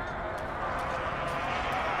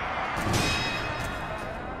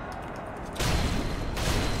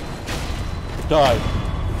 Die.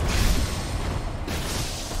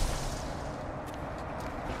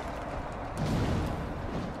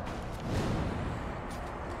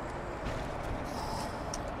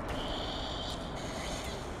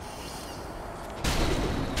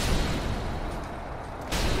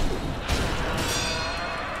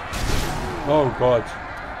 Oh god.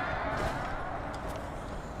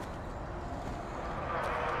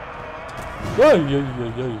 Yo.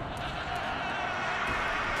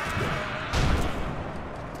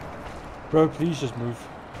 Bro, please just move.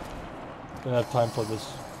 Don't have time for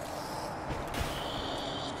this.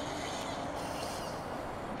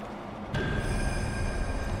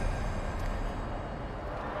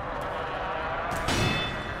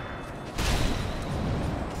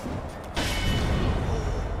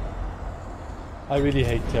 I really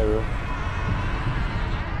hate Terror.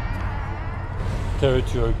 Terror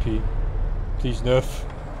too OP. Please nerf.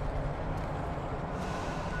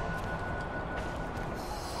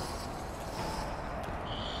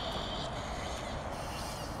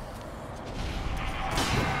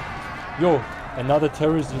 Yo, another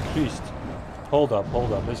terror is increased. Hold up.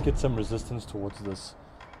 Let's get some resistance towards this.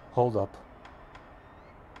 Hold up.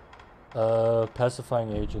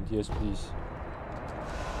 Pacifying agent, yes please.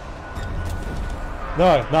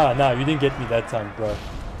 No, you didn't get me that time, bro.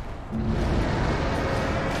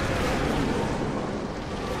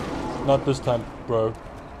 Not this time, bro.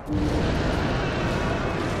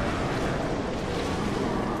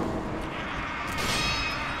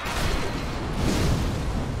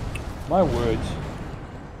 My word.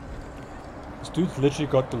 This dude's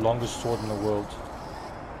literally got the longest sword in the world.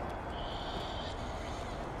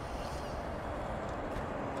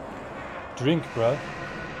 Drink, bruh.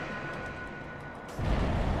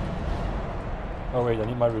 Oh wait, I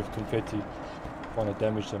need my roof confetti if I want to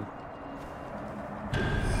damage them.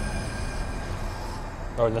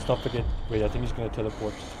 Oh, let's not forget. Wait, I think he's going to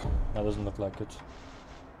teleport. That doesn't look like it.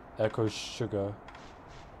 Echo sugar.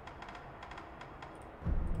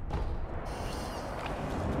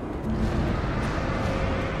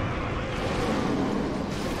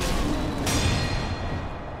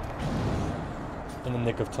 In the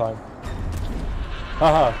nick of time.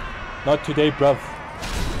 Haha, not today, bruv.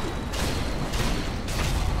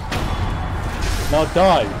 Now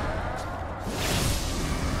die.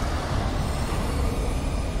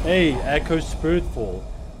 Hey, Echo Spirit Fall.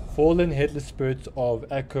 Fallen headless spirits of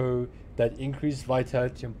Echo that increase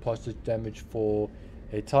vitality and positive damage for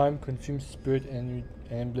a time. Consume spirit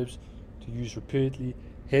emblems to use repeatedly.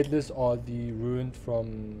 Headless are the ruined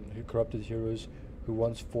from corrupted heroes who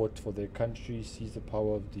once fought for their country. Seize the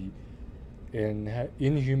power of the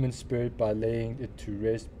inhuman spirit by laying it to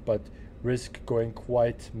rest, but risk going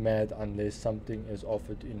quite mad unless something is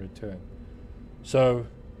offered in return. So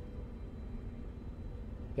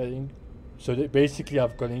basically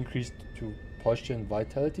I've got increased to posture and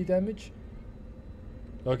vitality damage.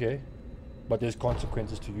 Okay, but there's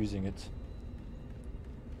consequences to using it.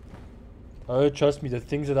 Oh, trust me, the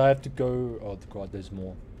things that I have to go... Oh god, there's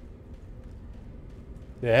more.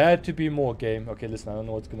 There had to be more, game. Okay, listen, I don't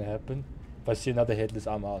know what's gonna happen. If I see another headless,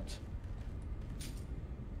 I'm out.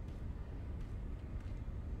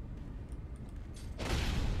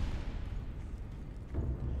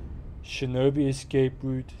 Shinobi escape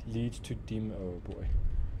route leads to Demon... Oh boy.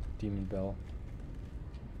 Demon Bell.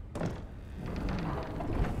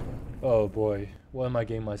 Oh boy. What am I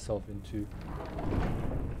getting myself into?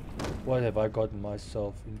 What have I gotten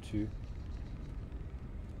myself into?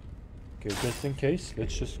 Okay, just in case,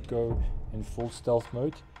 let's just go in full stealth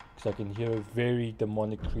mode, because I can hear a very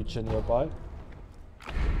demonic creature nearby.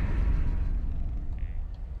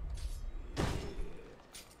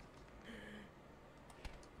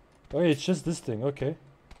 Oh, it's just this thing, okay.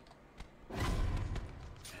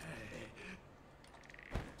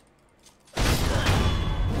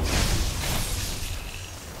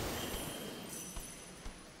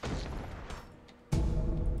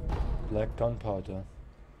 Black gunpowder.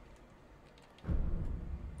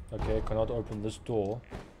 Okay, I cannot open this door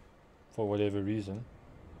for whatever reason.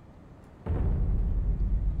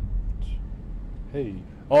 Hey.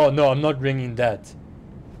 Oh no, I'm not ringing that.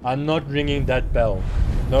 I'm not ringing that bell.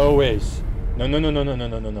 No ways.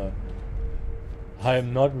 No. I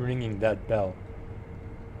am not ringing that bell.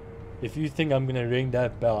 If you think I'm gonna ring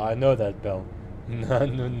that bell, I know that bell. No.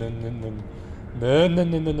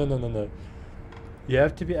 No. You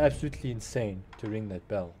have to be absolutely insane to ring that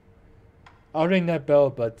bell. I'll ring that bell,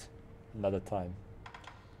 but another time.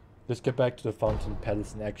 Let's get back to the Fountain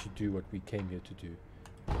Palace and actually do what we came here to do.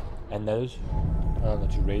 And that is, I don't know,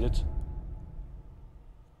 to raid it.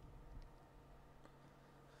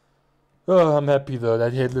 Oh, I'm happy though.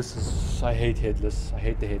 That headless is... I hate headless. I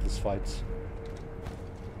hate the headless fights.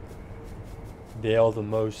 They are the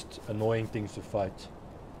most annoying things to fight.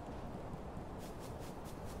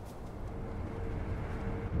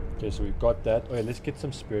 Okay, so we've got that. Oh yeah, let's get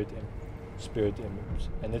some spirit emblems.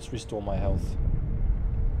 And let's restore my health.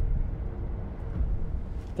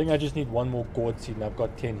 I think I just need one more gourd seed and I've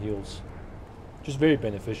got 10 heals. Which is very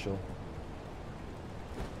beneficial.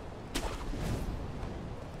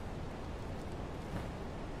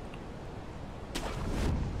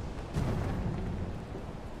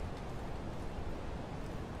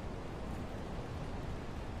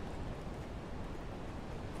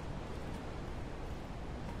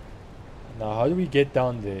 Now, how do we get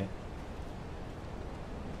down there?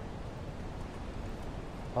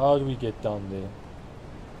 How do we get down there?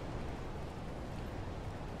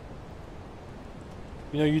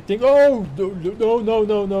 You know, you think, oh,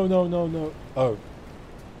 no. Oh.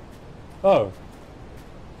 Oh.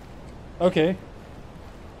 Okay.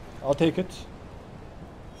 I'll take it.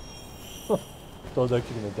 I was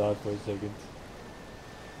actually gonna die for a second.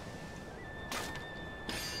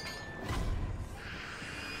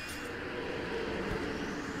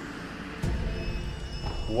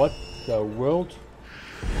 What the world?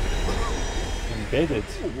 Embedded.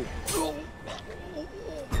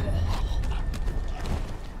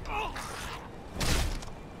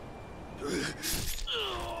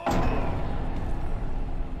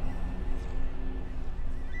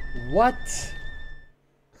 What?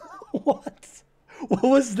 What? What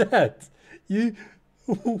was that? You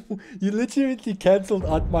literally cancelled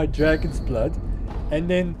out my dragon's blood, and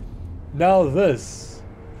then now this.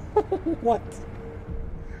 What?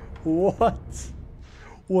 What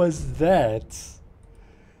was that?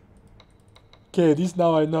 Okay, at least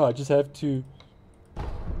now I know. I just have to.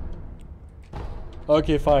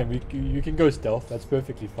 Okay, fine. You can go stealth. That's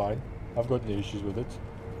perfectly fine. I've got no issues with it.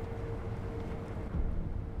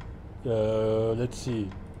 Let's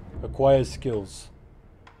see. Acquire skills.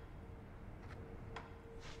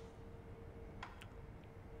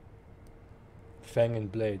 Fang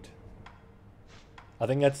and blade. I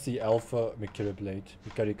think that's the alpha Mikari blade.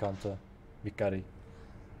 Mikari counter. Mikari.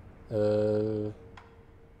 Okay,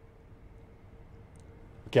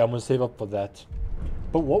 I'm gonna save up for that.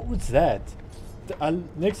 But what was that?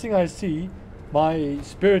 Next thing I see, my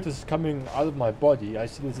spirit is coming out of my body. I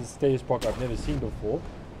see this is a status block I've never seen before.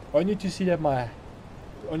 Only to see that my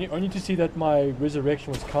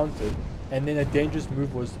resurrection was counted, and then a dangerous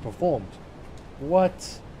move was performed.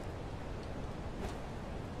 What?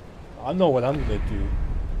 I know what I'm gonna do.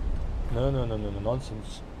 No,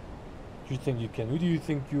 nonsense. Do you think you can? Who do you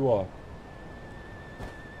think you are?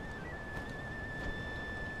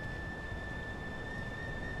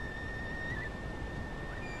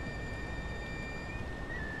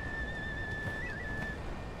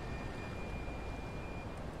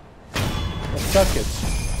 Suck it.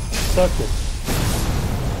 Suck it.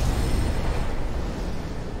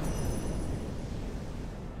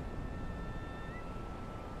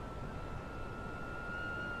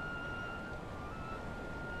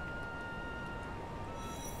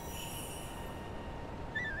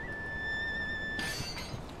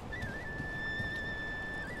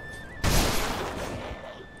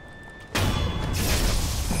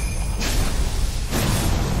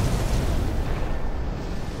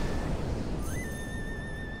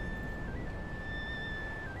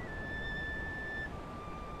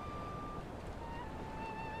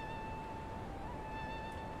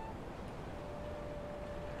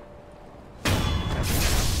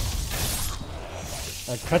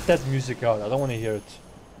 Cut that music out. I don't want to hear it.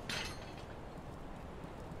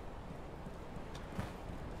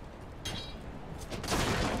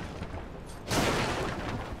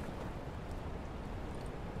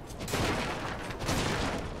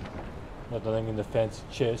 Not nothing in the fancy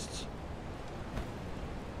chests.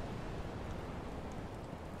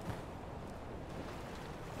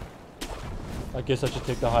 I guess I should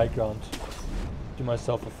take the high ground. Do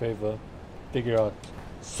myself a favor. Figure out.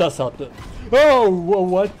 Suss out the... Oh! Whoa,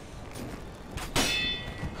 what?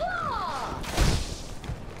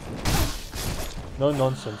 No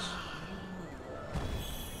nonsense.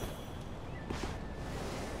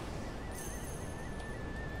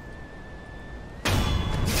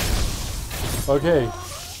 Okay.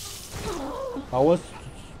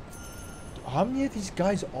 How many of these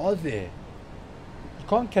guys are there? You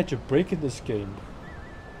can't catch a break in this game.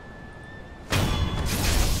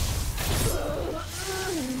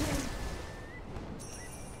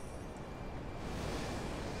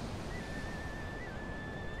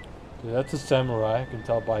 That's a samurai, I can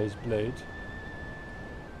tell by his blade.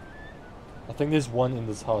 I think there's one in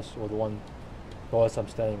this house, or the house I'm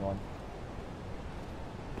standing on.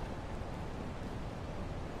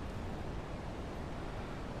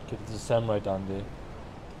 Okay, there's a samurai down there.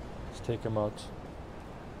 Let's take him out.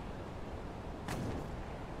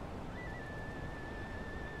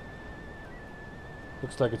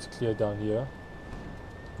 Looks like it's clear down here.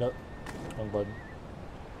 Nope, wrong button.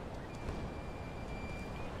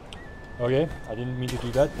 Okay, I didn't mean to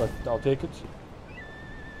do that, but I'll take it.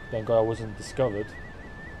 Thank God I wasn't discovered.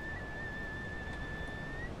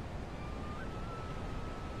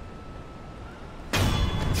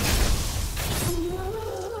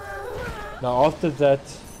 Now after that,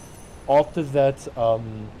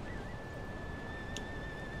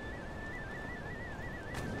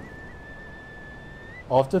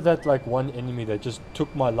 like one enemy that just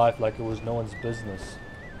took my life like it was no one's business.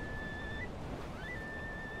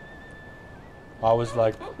 I was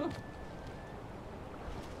like,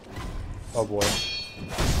 oh boy.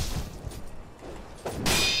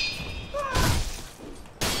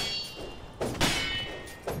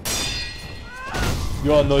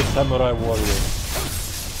 You are no samurai warrior.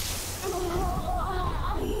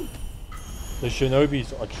 The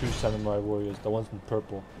shinobis are true samurai warriors, the ones in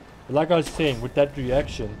purple. But like I was saying, with that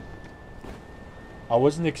reaction, I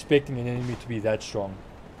wasn't expecting an enemy to be that strong.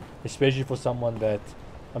 Especially for someone that,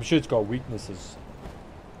 I'm sure it's got weaknesses,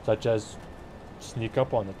 such as sneak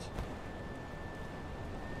up on it.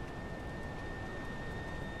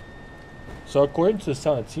 So according to the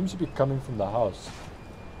sound, it seems to be coming from the house.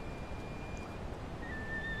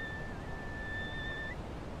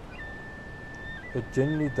 It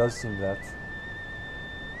genuinely does seem that.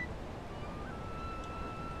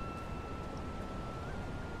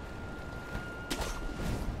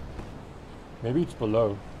 Maybe it's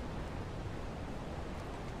below.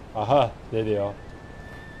 Aha, there they are.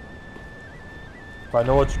 If I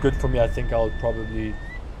know what's good for me, I think I'll probably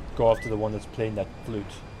go after the one that's playing that flute.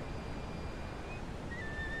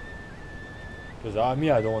 Because I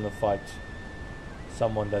don't want to fight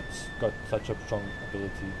someone that's got such a strong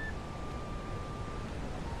ability.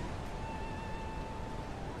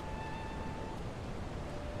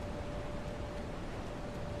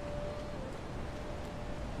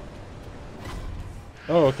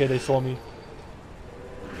 Oh, okay, they saw me.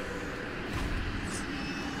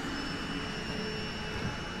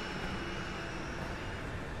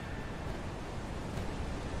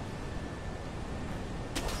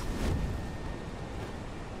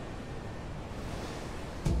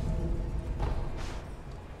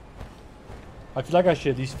 I feel like I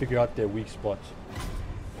should at least figure out their weak spots.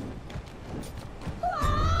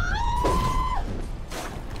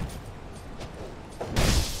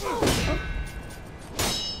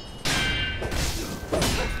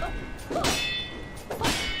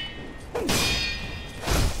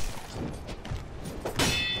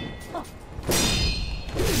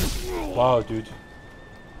 Wow, dude.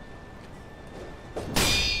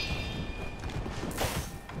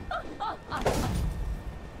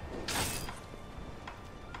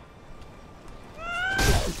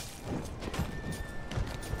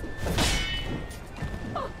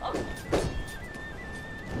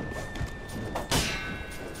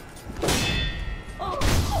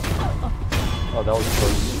 Oh, that was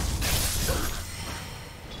close.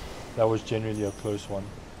 That was genuinely a close one.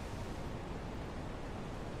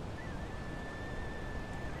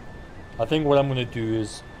 I think what I'm gonna do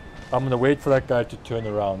is I'm gonna wait for that guy to turn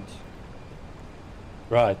around.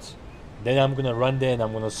 Right. Then I'm gonna run there and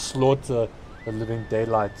I'm gonna slaughter the living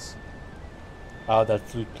daylights out of that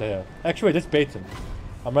flute player. Actually, wait, let's bait him.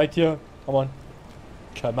 I'm right here. Come on.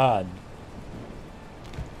 Come on.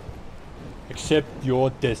 Accept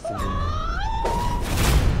your destiny.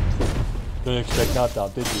 Didn't expect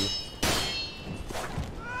knockdown, did you?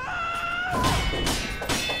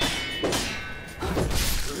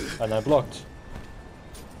 And I blocked.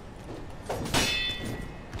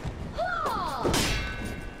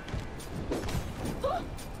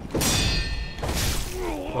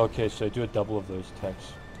 Okay, so I do a double of those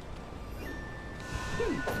attacks.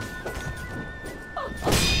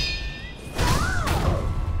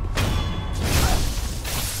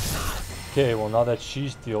 Okay, well now that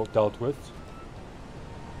she's dealt with.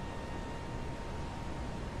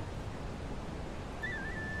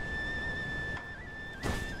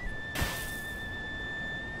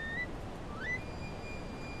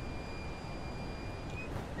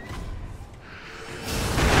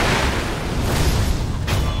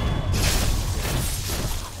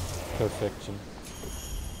 Perfection.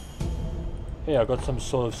 Hey, I got some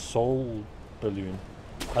sort of soul balloon.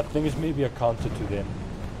 I think it's maybe a counter to them.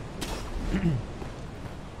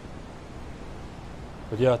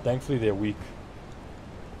 But yeah, thankfully they're weak.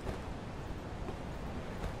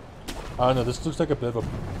 I don't know, this looks like a bit of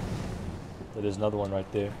a... There's another one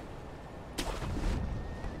right there.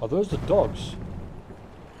 Are those the dogs?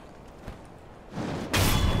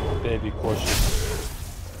 Better be cautious.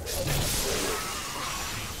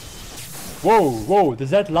 Whoa, whoa,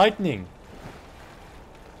 there's that lightning!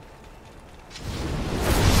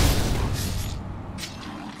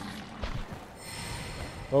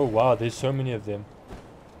 Oh wow, there's so many of them.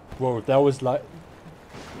 Whoa, that was like...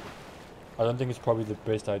 I don't think it's probably the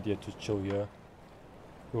best idea to chill here.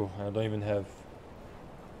 Oh, I don't even have...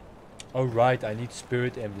 Oh right, I need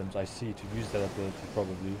spirit emblems, I see, to use that ability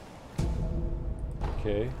probably.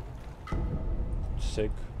 Okay.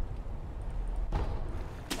 Sick.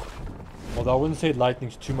 Although I wouldn't say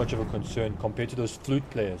lightning's too much of a concern compared to those flute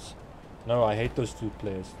players. No, I hate those flute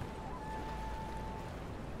players.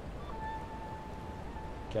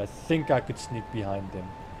 Okay, I think I could sneak behind them.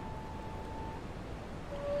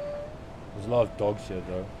 There's a lot of dogs here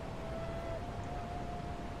though.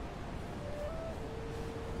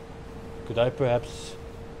 Could I perhaps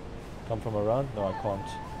come from around? No, I can't.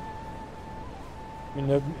 I mean,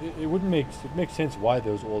 it wouldn't make... It makes sense why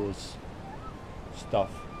there's all this stuff.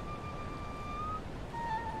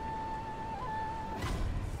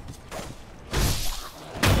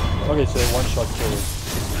 Okay, so one shot kills.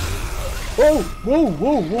 Oh! Whoa!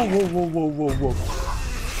 Whoa! Whoa! Whoa! Whoa! Whoa! Whoa! Whoa!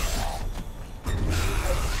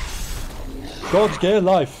 Dogs, get a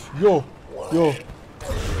life! Yo! Yo!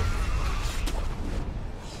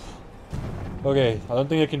 Okay, I don't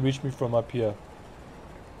think they can reach me from up here.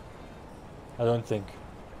 I don't think.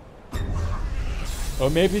 Or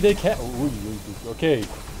maybe they can. Oh, okay.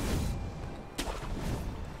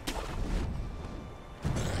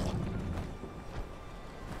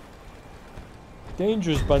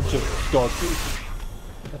 Dangerous bunch of dogs.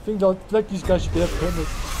 I think like these guys should get a permit.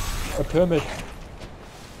 A permit.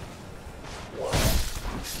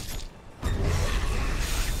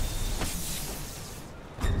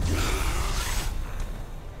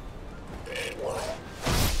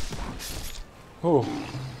 Oh.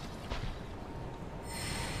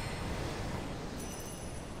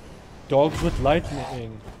 Dogs with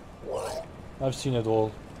lightning. I've seen it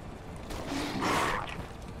all.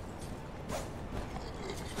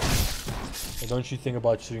 And don't you think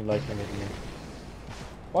about shooting lightning at me?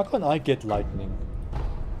 Why can't I get lightning?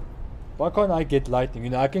 Why can't I get lightning? You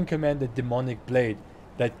know, I can command a demonic blade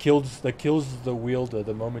that kills the wielder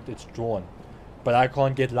the moment it's drawn. But I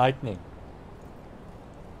can't get lightning.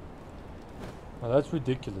 Well, that's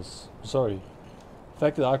ridiculous. Sorry. The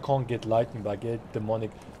fact that I can't get lightning, but I get demonic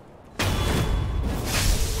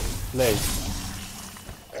blade.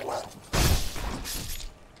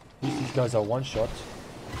 These guys are one shot.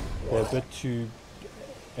 They're a bit too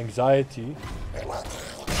anxiety.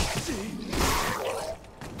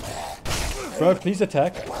 Bro, please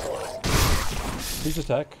attack. Please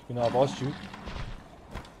attack. You know, I've asked you.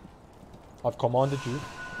 I've commanded you.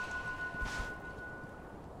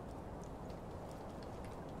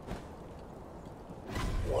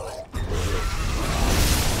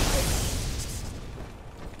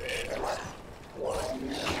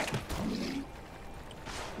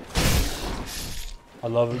 I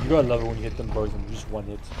love it. You gotta love it when you hit them both in just one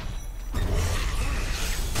hit.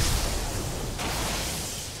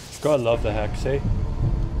 Gotta love the hacks, eh?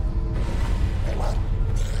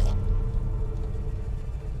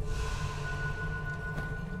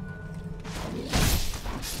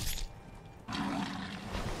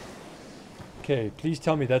 Okay, please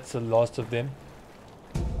tell me that's the last of them.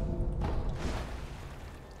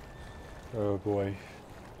 Oh boy.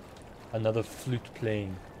 Another flute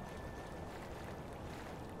playing.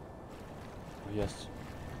 Yes.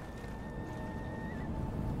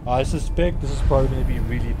 I suspect this is probably going to be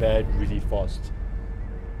really bad, really fast.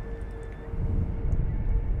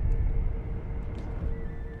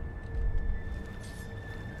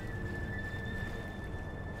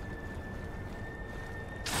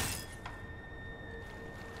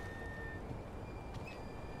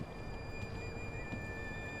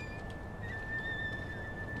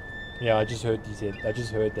 Yeah, I just heard these hit. I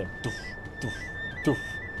just heard them. Doof, doof, doof.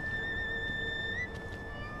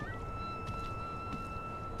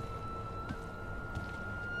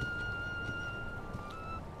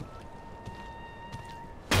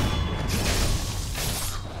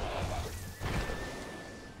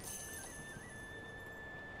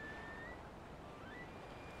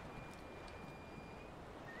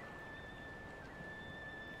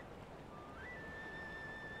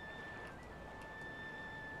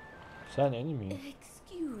 Is that an enemy?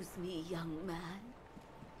 Excuse me, young man.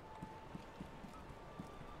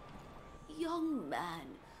 Young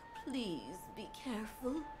man, please be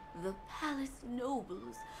careful. The palace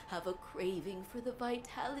nobles have a craving for the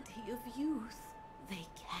vitality of youth. They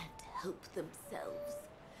can't help themselves.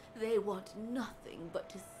 They want nothing but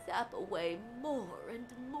to sap away more and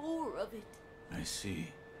more of it. I see.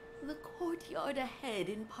 The courtyard ahead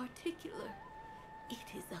in particular.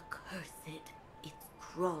 It is accursed. It's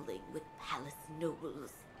crawling with palace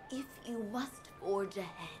nobles. If you must forge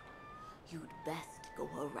ahead, you'd best go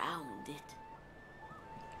around it.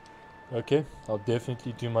 Okay, I'll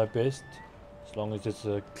definitely do my best. As long as it's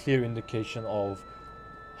a clear indication of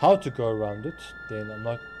how to go around it, then I'm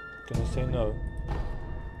not gonna say no.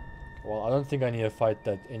 Well, I don't think I need to fight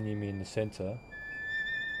that enemy in the center.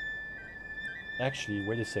 Actually,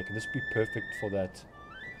 wait a second, this would be perfect for that,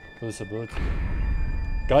 for this ability.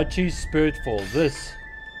 Gachi's Spiritfall, this,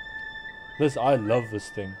 I love this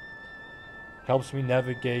thing. Helps me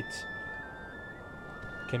navigate,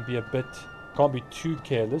 can be a bit, can't be too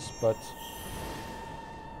careless, but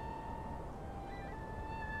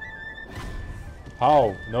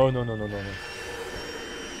how? No.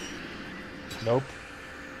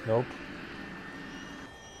 Nope.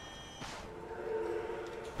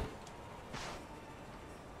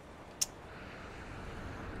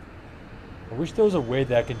 I wish there was a way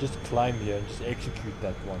that I can just climb here and just execute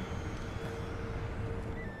that one.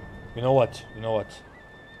 You know what?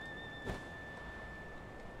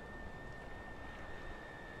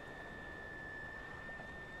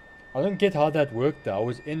 I don't get how that worked though. I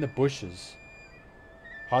was in the bushes.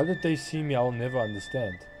 How did they see me? I'll never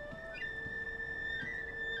understand.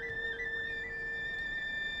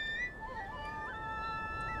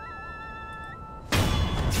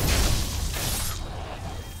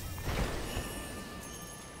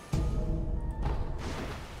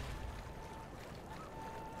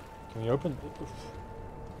 Can we open? Oof.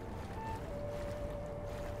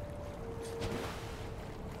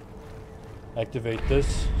 Activate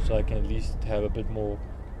this so I can at least have a bit more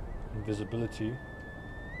invisibility.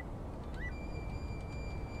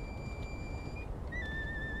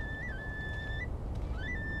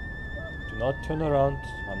 Do not turn around.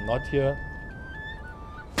 I'm not here.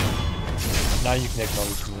 Now you can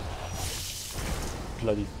acknowledge me.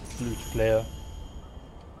 Bloody flute player.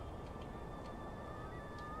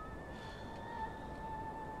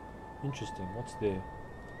 Interesting, what's there?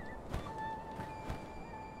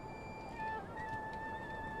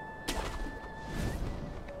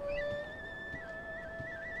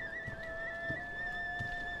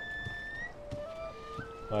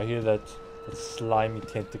 I hear that slimy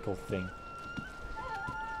tentacle thing.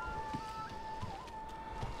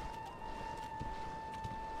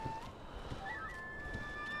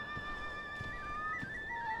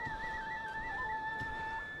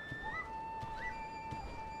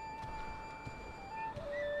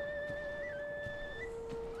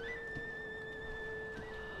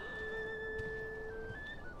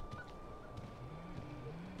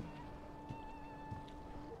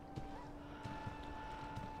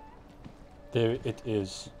 There it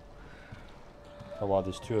is. Oh wow,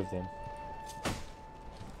 there's two of them.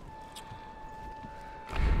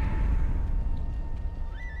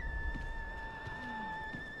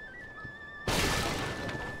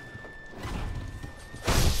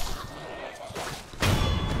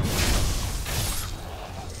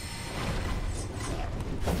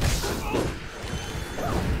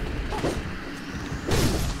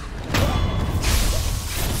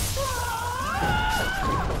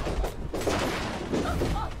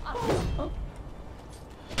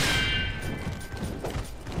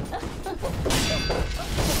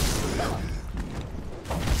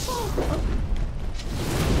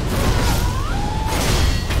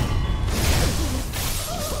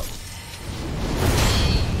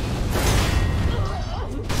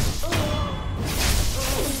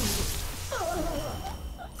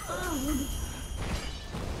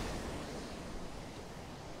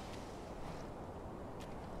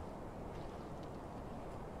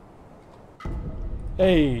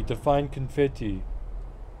 Hey, Divine Confetti.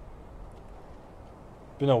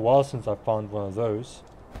 Been a while since I found one of those.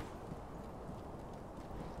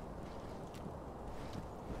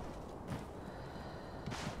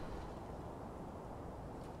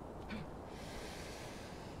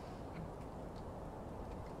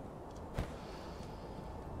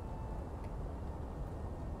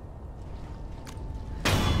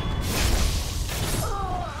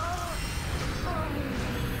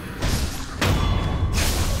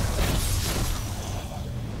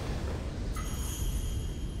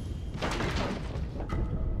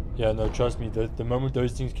 Yeah, no, trust me, the moment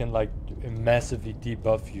those things can like massively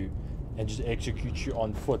debuff you and just execute you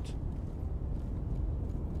on foot.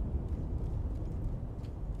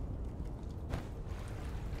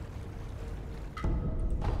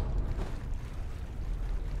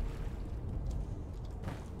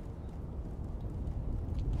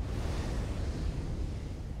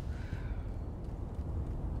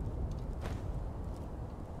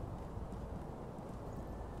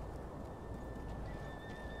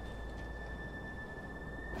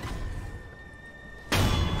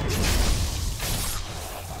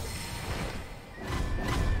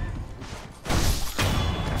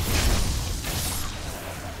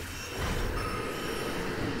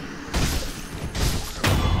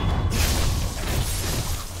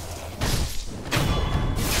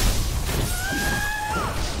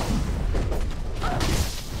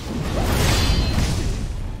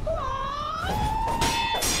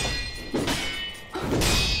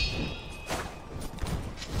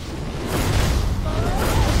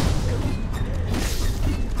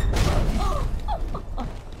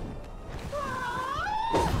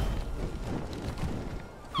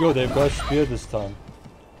 Yo, they've got a spear this time.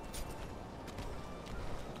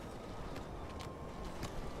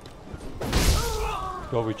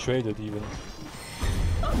 Yo, we traded even.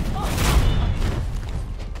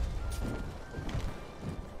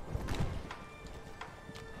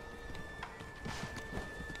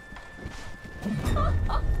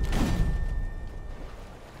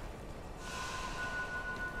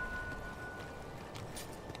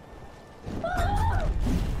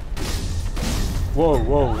 Whoa,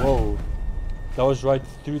 whoa, whoa. That was right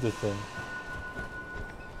through the thing.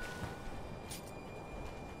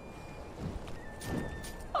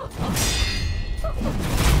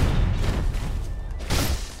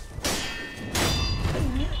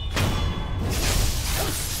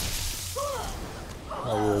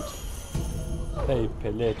 I would. Hey,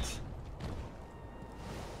 pellet.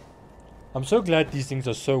 I'm so glad these things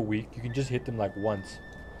are so weak. You can just hit them like once.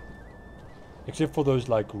 Except for those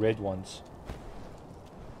like red ones.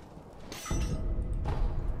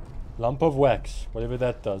 Lump of wax, whatever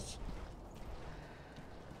that does.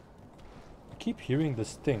 I keep hearing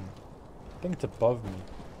this thing. I think it's above me.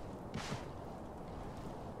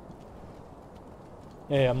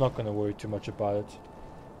 Hey, I'm not gonna worry too much about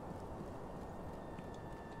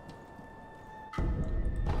it.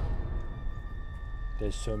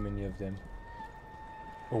 There's so many of them.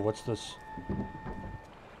 Oh, what's this?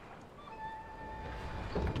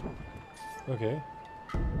 Okay.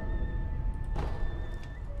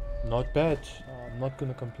 Not bad. I'm not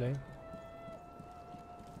gonna complain.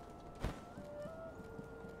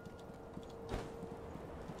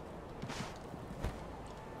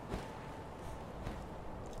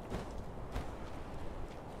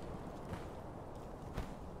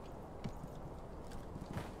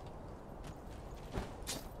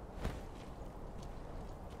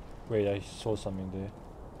 Wait, I saw something there.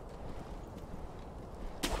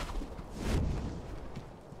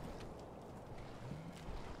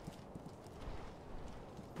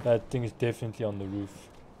 That thing is definitely on the roof.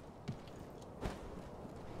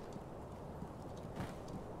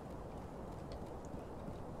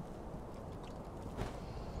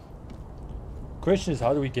 Question is,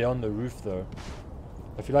 how do we get on the roof though?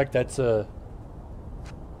 I feel like that's a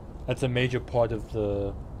major part of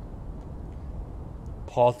the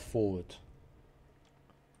path forward.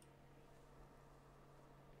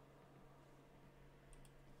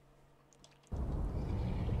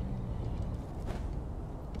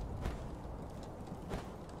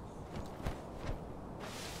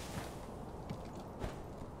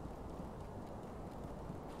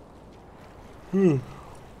 I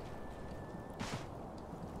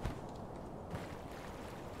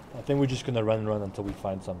think we're just gonna run until we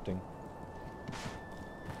find something.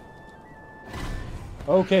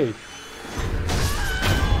 Okay.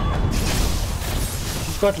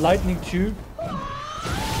 She's got lightning too.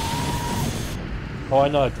 Oh, I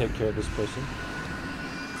know how to take care of this person.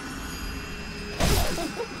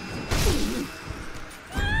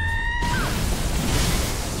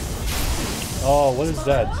 Oh, what is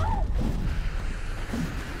that?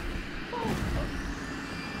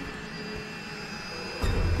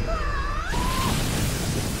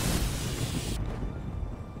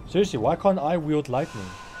 Seriously, why can't I wield lightning?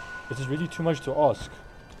 This is really too much to ask.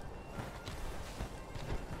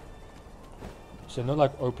 So not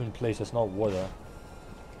like open place, that's not water.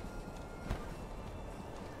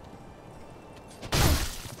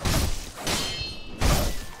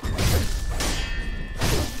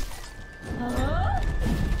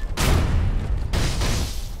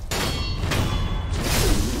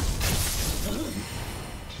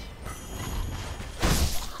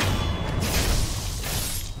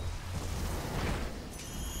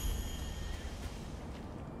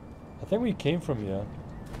 I think we came from here.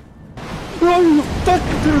 Oh, you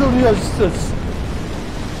fucking yes.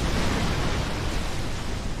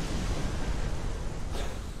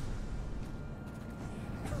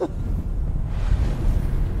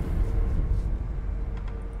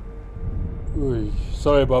 Oy,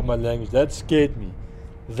 sorry about my language. That scared me.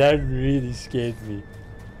 That really scared me.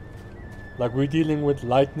 Like, we're dealing with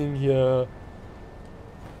lightning here.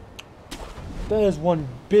 There's one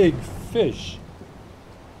big fish.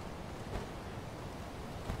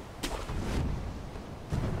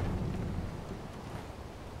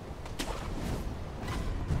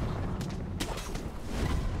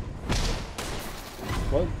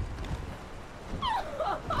 What?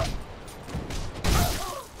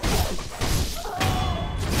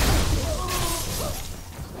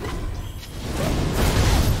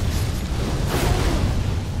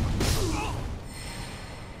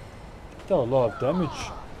 That a lot of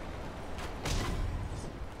damage.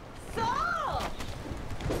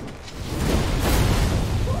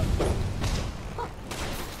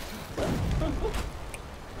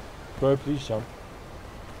 bro, please jump.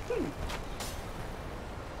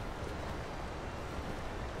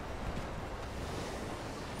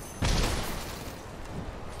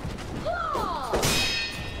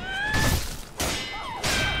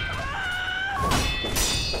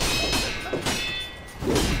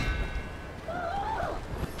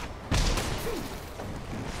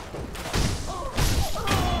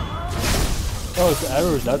 Oh, it's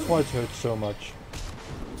arrows, that's why it hurts so much.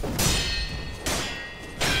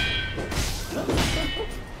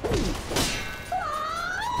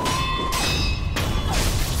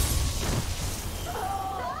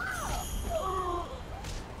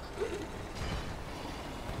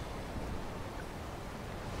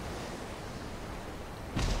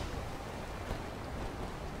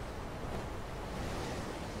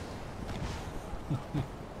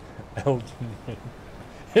 Elden Ring.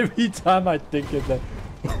 Every time I think of that,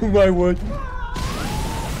 oh my word.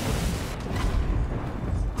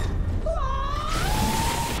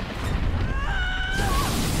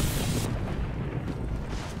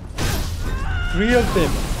 3 of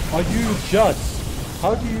them. Are you just?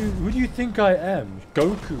 Who do you think I am?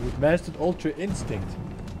 Goku with mastered Ultra Instinct.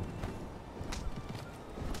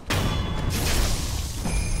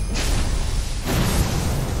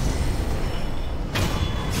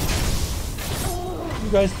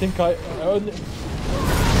 You guys think I only...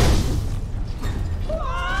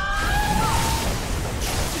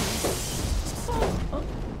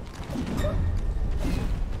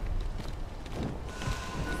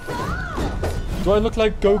 Do I look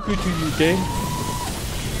like Goku to you, game?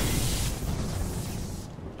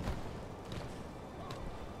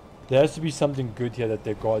 There has to be something good here that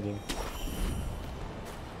they're guarding.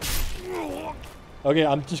 Okay,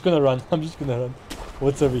 I'm just gonna run. I'm just gonna run.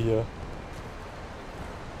 What's over here?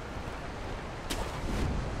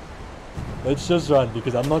 Let's just run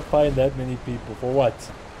because I'm not fighting that many people. For what?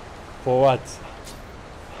 For what?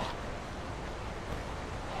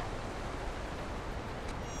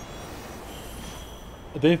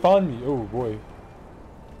 They found me. Oh boy.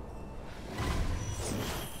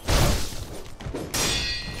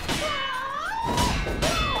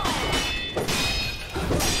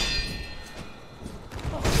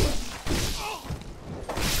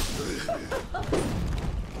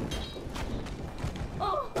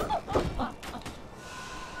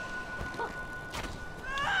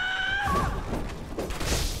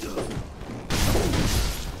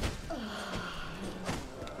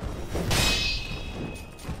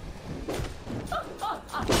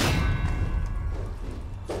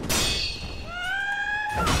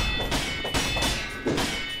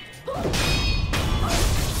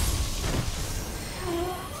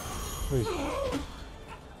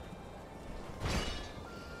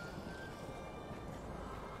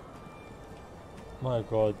 My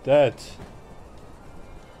god, that.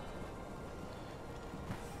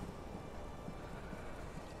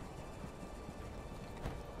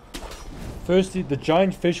 Firstly, the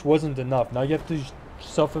giant fish wasn't enough. Now you have to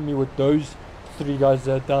suffer me with those 3 guys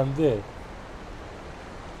that are down there.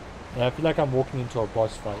 And I feel like I'm walking into a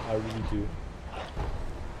boss fight. I really do.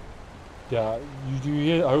 Yeah, you do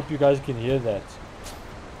hear? I hope you guys can hear that.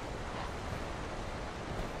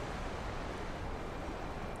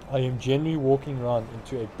 I am genuinely walking around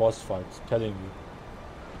into a boss fight, telling you.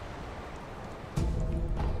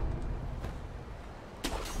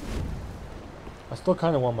 I still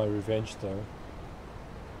kind of want my revenge though.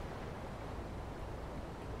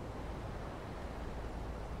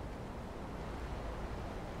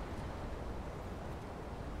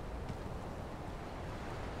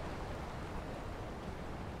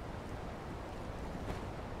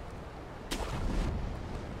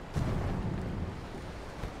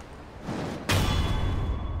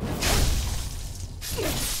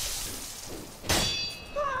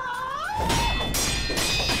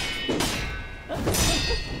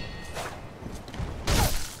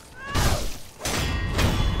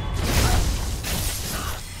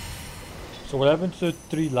 So what happened to the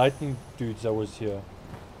 3 lightning dudes that was here?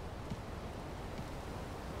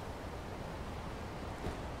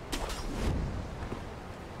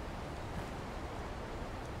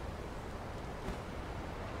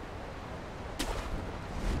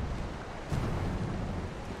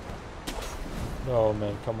 Oh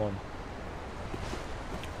man, come on.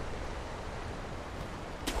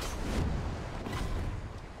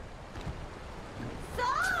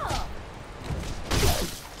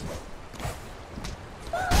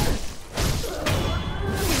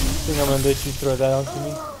 I'm gonna let you throw that onto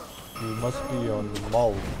me. You must be on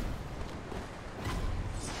mold.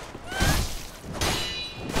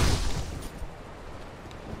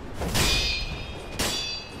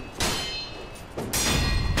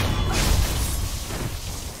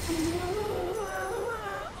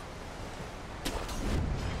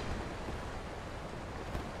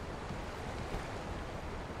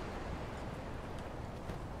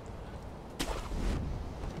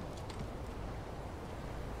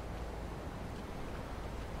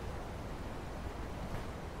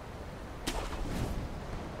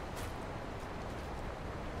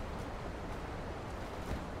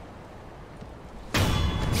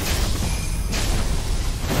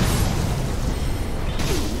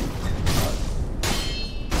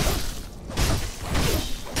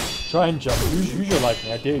 Try and jump. Use your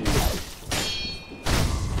lightning, I dare you.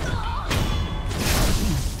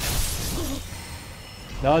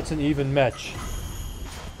 Now it's an even match.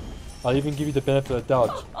 I'll even give you the benefit of the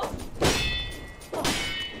doubt.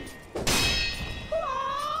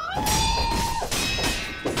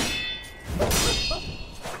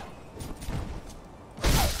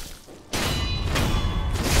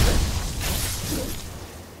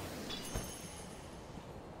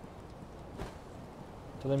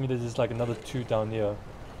 Telling me there's like another 2 down here.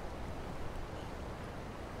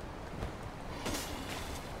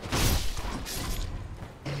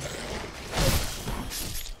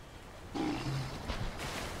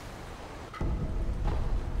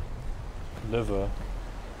 Liver.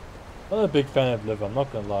 Not a big fan of liver, I'm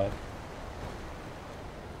not gonna lie.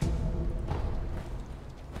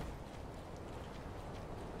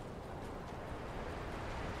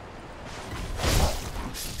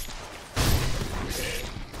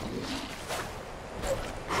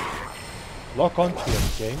 Lock onto him,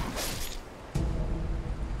 game.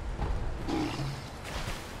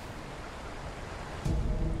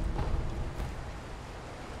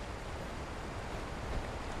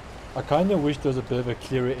 I kinda wish there was a bit of a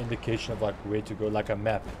clearer indication of like where to go, like a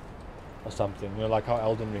map or something, you know, like how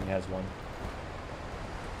Elden Ring has one.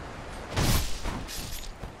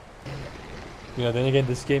 You know, then again,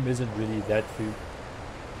 this game isn't really that free.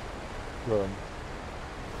 Bro.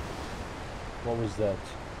 What was that?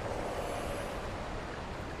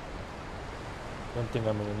 Don't think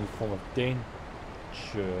I'm in any form of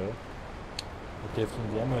danger. But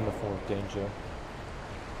definitely am in a form of danger.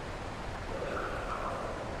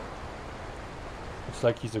 It's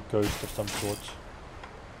like he's a ghost of some sort.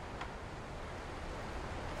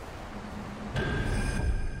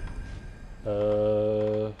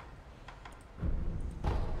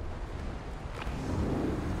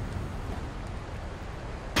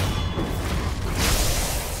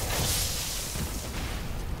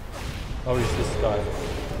 Oh, he's this guy.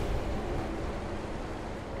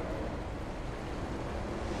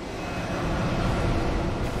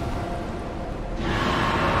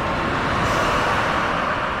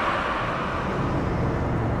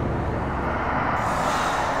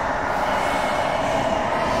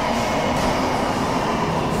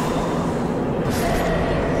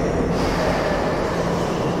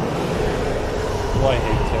 I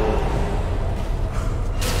hate terror.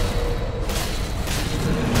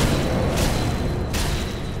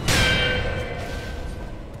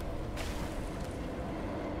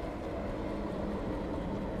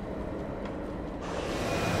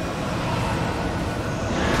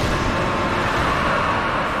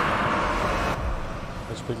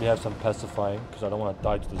 Let's quickly have some pacifying because I don't want to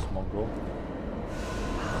die to this mongrel.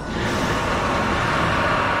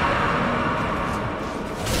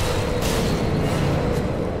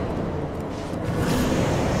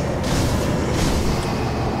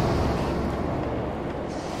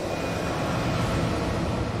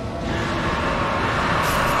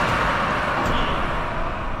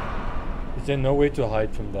 Is there no way to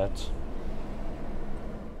hide from that?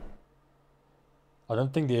 I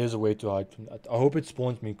don't think there is a way to hide from that. I hope it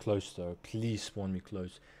spawns me close though. Please spawn me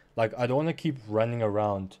close. Like, I don't want to keep running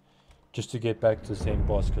around just to get back to the same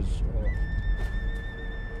boss because...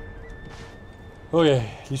 Okay,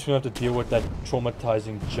 at least we don't have to deal with that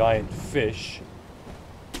traumatizing giant fish.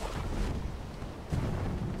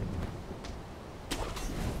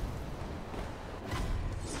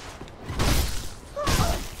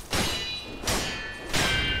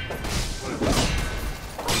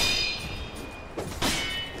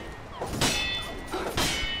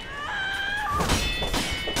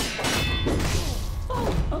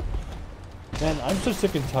 Man, I'm so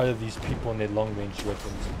sick and tired of these people and their long-range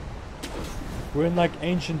weapons. We're in like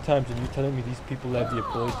ancient times and you're telling me these people have the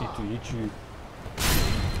ability to hit you.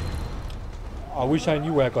 I wish I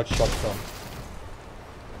knew where I got shot from.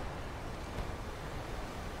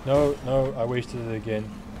 No, no, I wasted it again.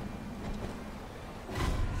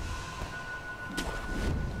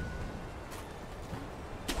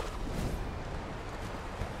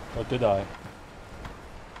 Or did I?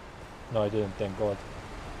 No, I didn't, thank God.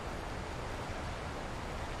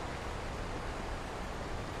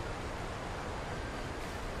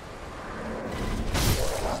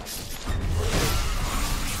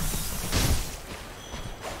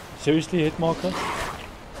 Seriously, hit marker?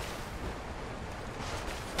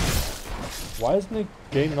 Why doesn't the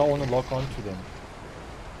game not want to lock onto them?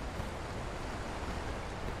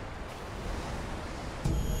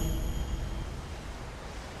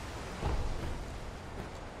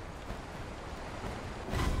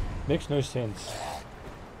 Makes no sense.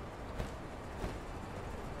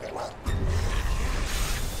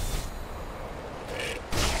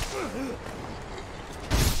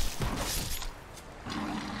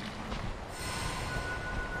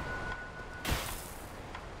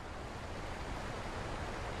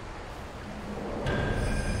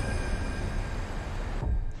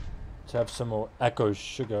 to have some more echo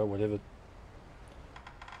sugar, whatever.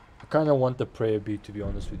 I kind of want the prayer beat, to be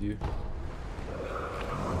honest with you.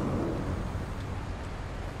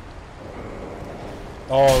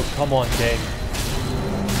 Oh, come on, game.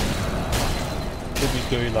 Should be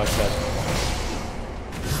doing like that.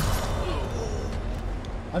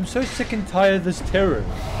 I'm so sick and tired of this terror.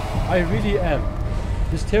 I really am.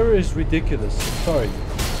 This terror is ridiculous. I'm sorry.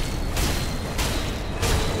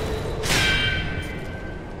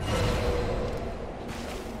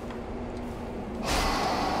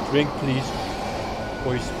 Drink, please,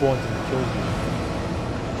 or he spawns and kills me.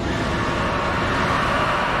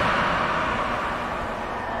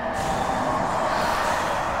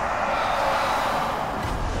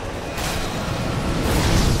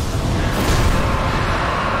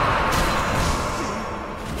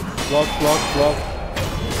 Block, block, block.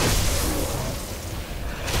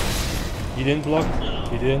 He didn't block.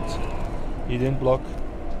 He didn't. He didn't block.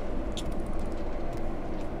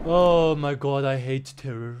 Oh my god, I hate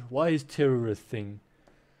terror. Why is terror a thing?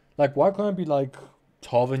 Like, why can't it be like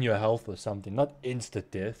halving your health or something? Not instant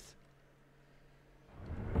death.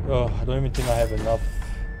 Oh, I don't even think I have enough.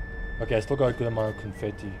 Okay, I still got a good amount of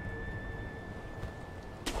confetti.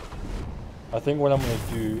 I think what I'm gonna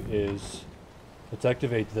do is let's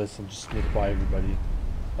activate this and just sneak by everybody.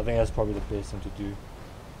 I think that's probably the best thing to do.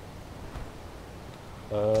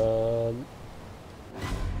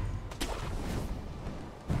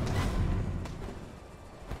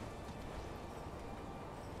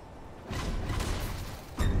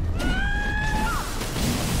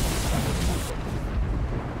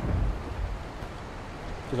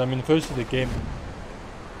 Because I mean, firstly the game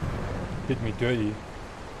did me dirty.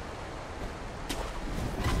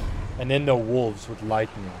 And then the wolves with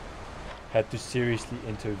lightning had to seriously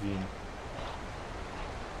intervene.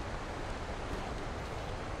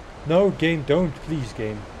 No, game, don't, please,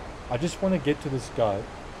 game. I just want to get to this guy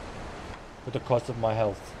at the cost of my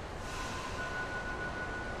health.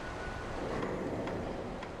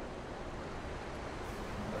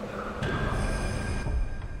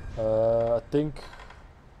 I think...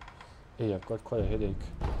 Hey, I've got quite a headache.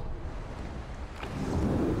 I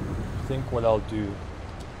think what I'll do...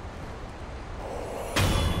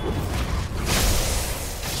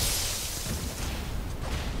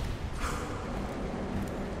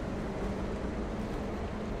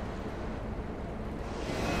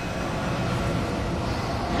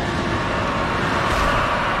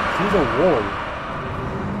 the wall.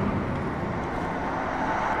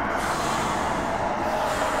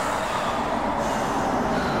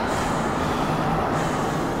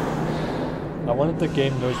 I wonder if the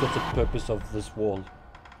game knows what's the purpose of this wall.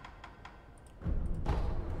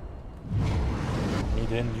 He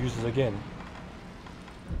didn't use it again.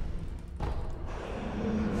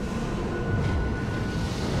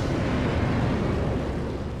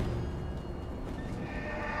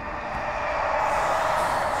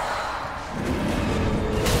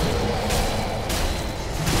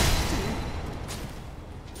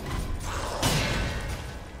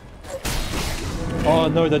 Oh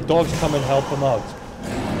no, the dogs come and help him out.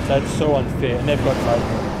 That's so unfair, and they've got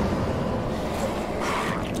lightning.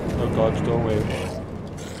 No dogs, go away.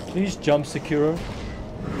 Please jump, Sekiro.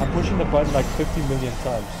 I'm pushing the button like 50 million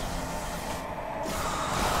times.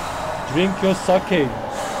 Drink your sake.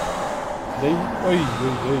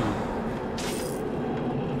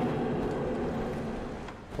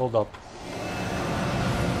 Hold up.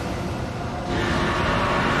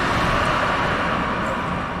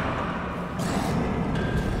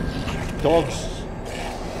 Dogs.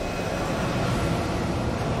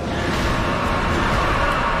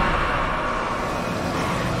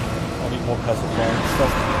 I need more pacifying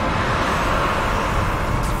stuff.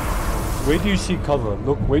 Where do you see cover?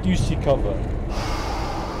 Look, where do you see cover?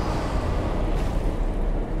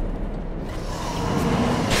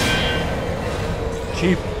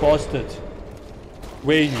 Cheap bastard.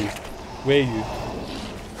 Where are you? Where are you?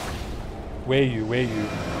 Where are you? Where are you?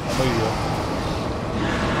 I know you are.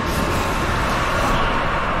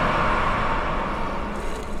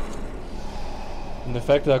 And the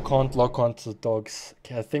fact that I can't lock onto the dogs,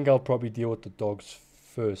 okay, I think I'll probably deal with the dogs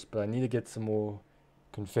first, but I need to get some more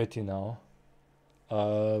confetti now.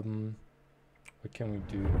 What can we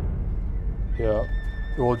do? Yeah,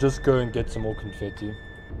 we'll just go and get some more confetti.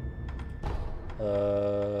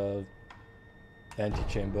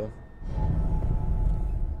 Antechamber.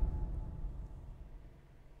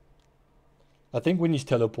 I think when he's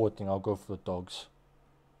teleporting, I'll go for the dogs,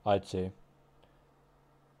 I'd say.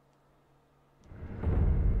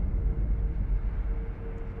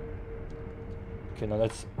 Okay, now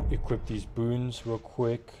let's equip these boons real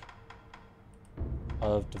quick.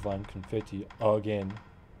 out of divine confetti again.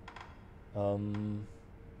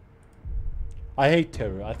 I hate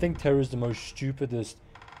terror. I think terror is the most stupidest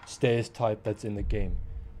stairs type that's in the game.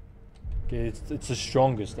 Okay, it's the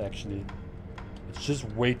strongest actually. It's just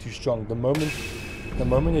way too strong. The moment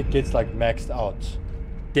it gets like maxed out,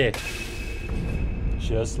 death.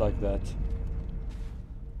 Just like that.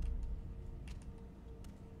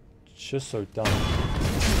 It's just so dumb.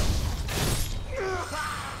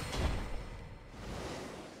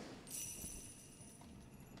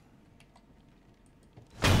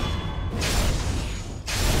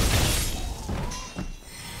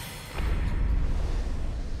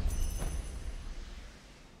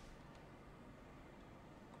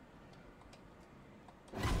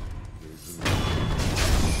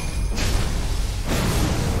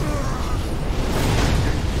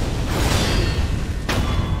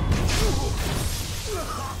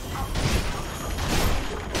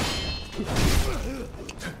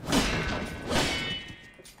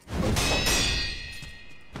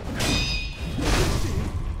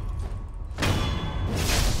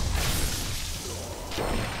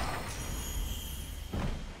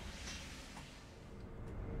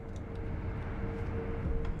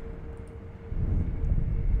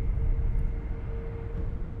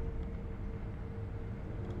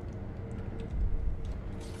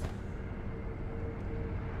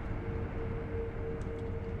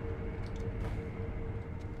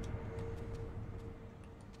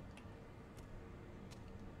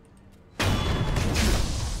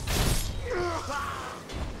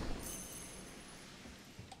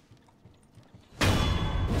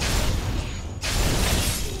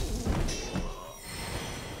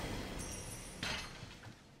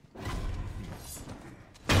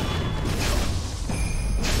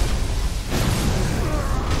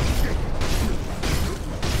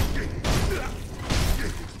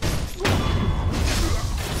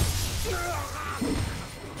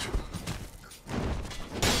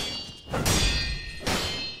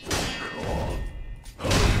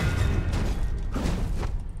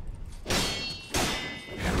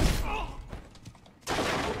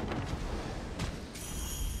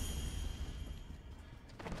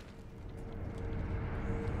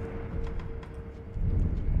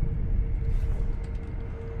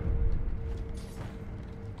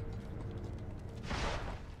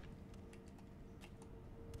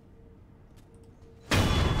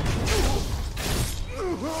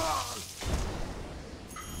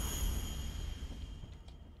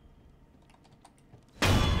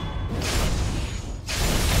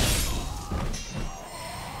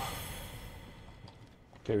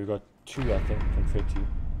 Okay, we got 2, I think, confetti.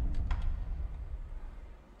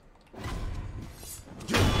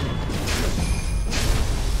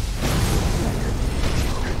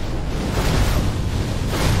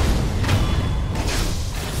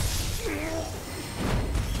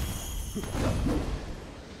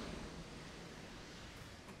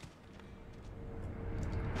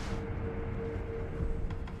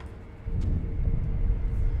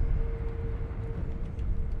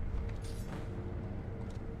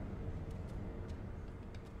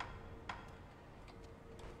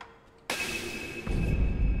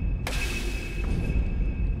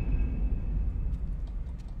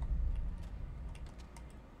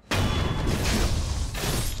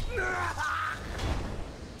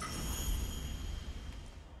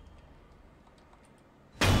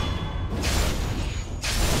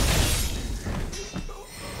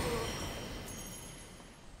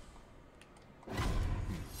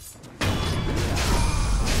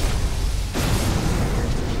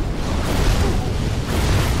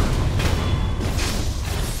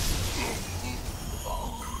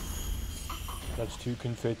 That's 2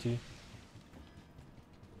 confetti.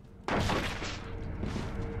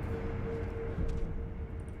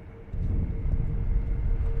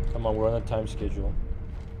 Come on, we're on a time schedule.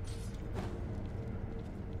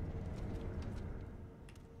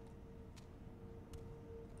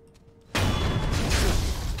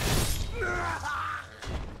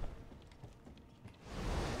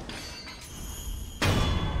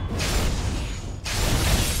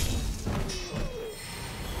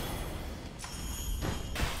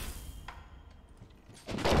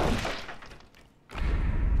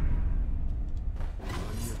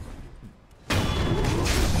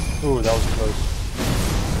 Ooh, that was close.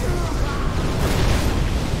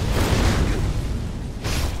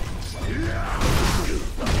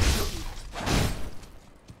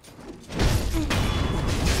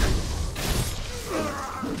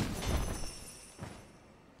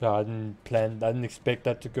 Yeah, I didn't expect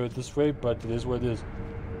that to go this way, but it is what it is.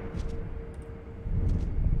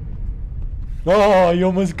 Oh, he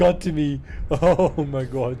almost got to me. Oh my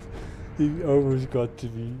god. He almost got to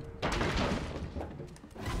me.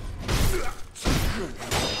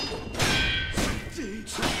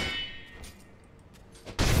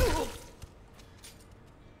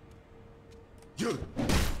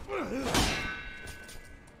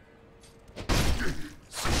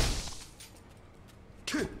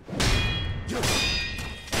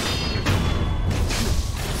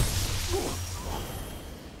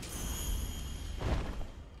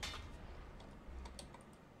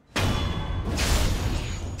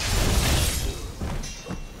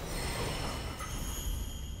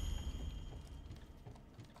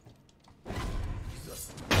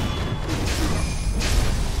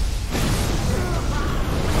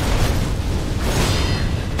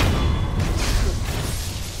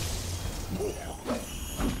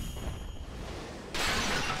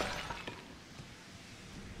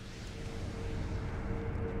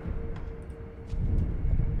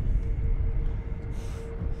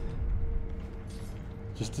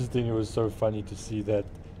 Just this thing, it was so funny to see that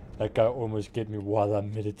guy almost get me while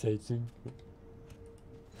I'm meditating.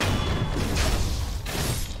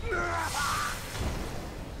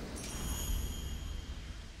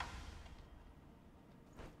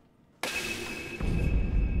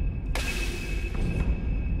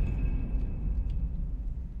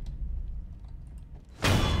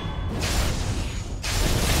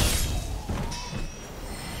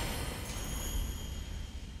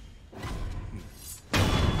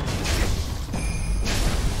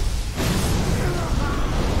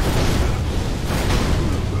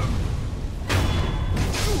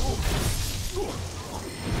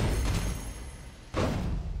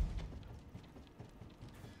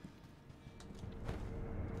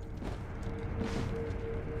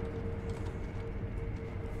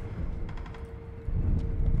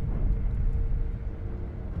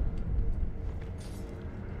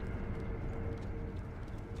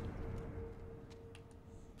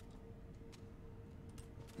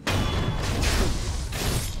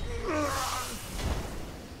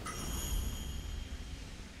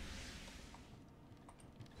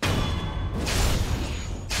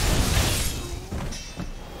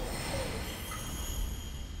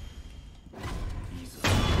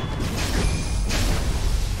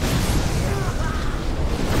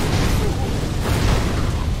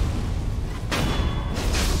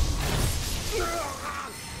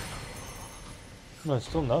 No,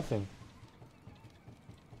 still nothing.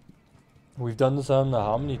 We've done this I don't know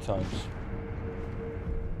how many times.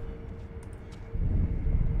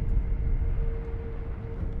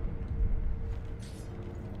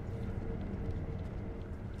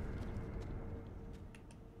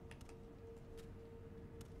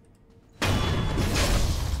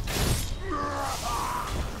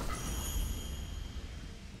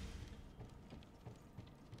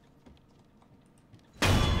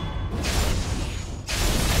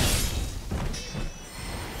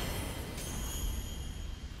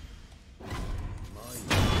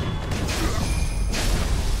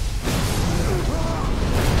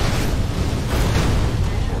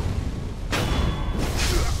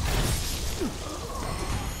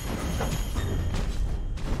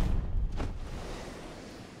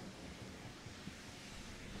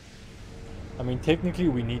 I mean, technically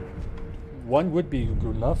we need one would be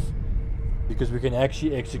good enough because we can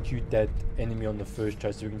actually execute that enemy on the first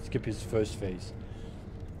try, so we can skip his first phase.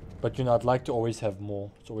 But you know, I'd like to always have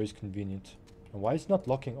more. It's always convenient. And why is it not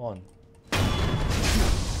locking on?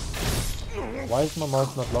 Why is my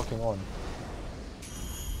mouse not locking on?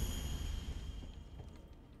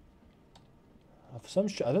 For some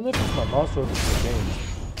I don't know if it's my mouse or if it's the game.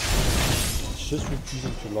 It's just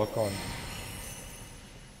refusing to lock on.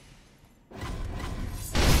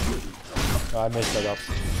 Oh, I messed that up.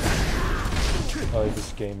 Oh,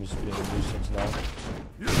 this game is being a nuisance now.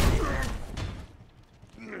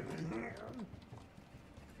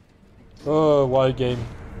 Oh, why game?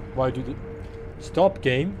 Why do the... Stop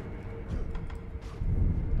game.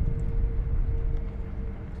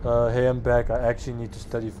 Hey, I'm back. I actually need to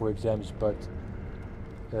study for exams, but...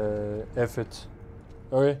 effort.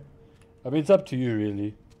 Okay. I mean, it's up to you,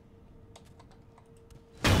 really.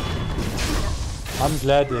 I'm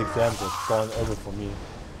glad the exams have gone over for me,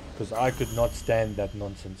 because I could not stand that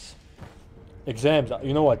nonsense. Exams,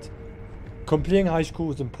 you know what? Completing high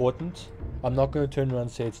school is important. I'm not going to turn around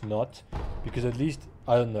and say it's not, because at least,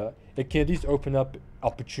 I don't know, it can at least open up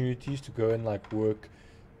opportunities to go and like work,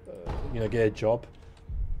 you know, get a job.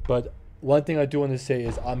 But one thing I do want to say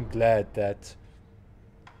is I'm glad that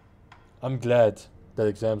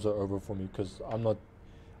exams are over for me, because I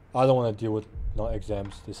don't want to deal with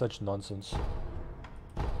exams. They're such nonsense.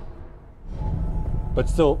 But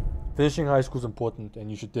still, finishing high school is important, and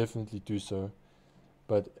you should definitely do so.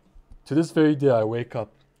 But to this very day, I wake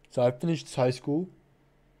up. So I finished high school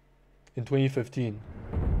in 2015.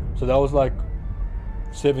 So that was like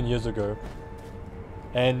 7 years ago.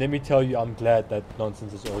 And let me tell you, I'm glad that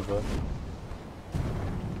nonsense is over.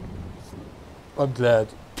 I'm glad.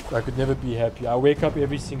 I could never be happy. I wake up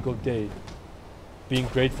every single day being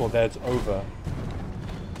grateful that it's over.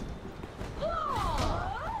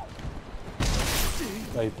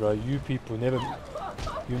 Hey bro, you people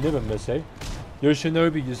you never miss, eh? You're a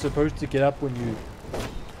shinobi, you're supposed to get up when you...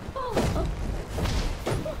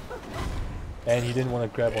 And he didn't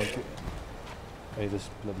want to grab onto... Hey, this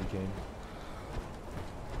bloody game.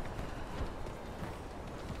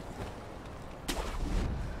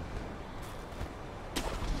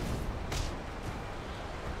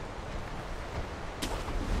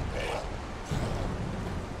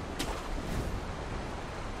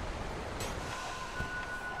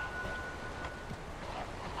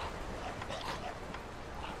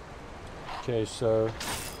 Okay, so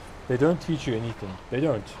they don't teach you anything. They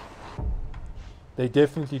don't. They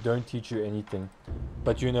definitely don't teach you anything.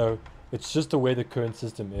 But you know, it's just the way the current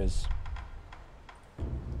system is.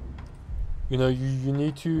 You know, you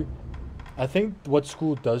need to... I think what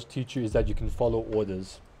school does teach you is that you can follow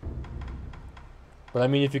orders. But I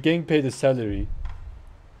mean, if you're getting paid a salary,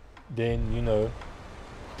 then, you know...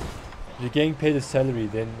 If you're getting paid a salary,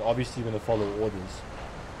 then obviously you're going to follow orders.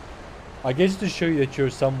 I guess to show you that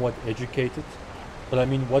you're somewhat educated, but I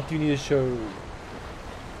mean, what do you need to show?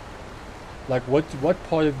 Like, what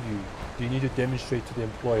part of you do you need to demonstrate to the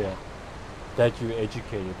employer that you're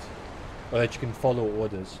educated, or that you can follow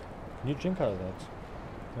orders? Can you drink out of that?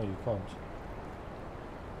 No, you can't.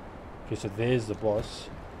 Okay, so there's the boss.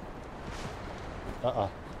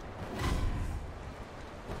 Fine,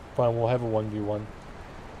 we'll have a 1v1.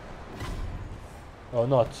 Or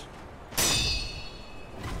not.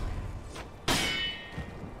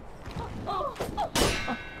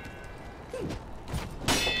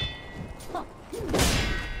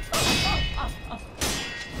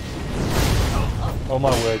 Oh my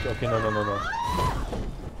word, okay, no. And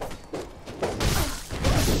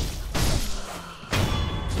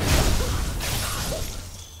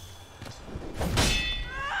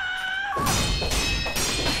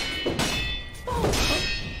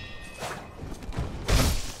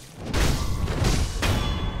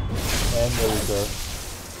there we go.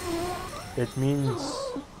 It means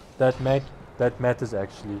that matters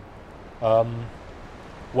actually.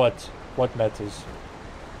 What matters?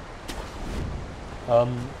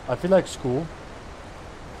 I feel like school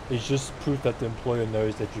is just proof that the employer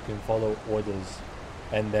knows that you can follow orders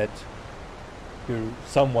and that you're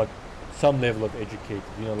some level of educated,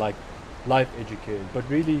 you know, like life educated. But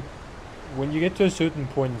really, when you get to a certain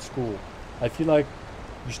point in school, I feel like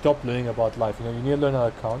you stop learning about life. You know, you need to learn how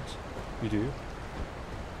to count. You do.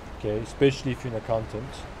 Okay, especially if you're an accountant,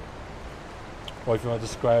 or if you want to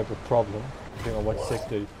describe a problem, depending on what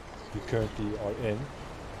sector you currently are in.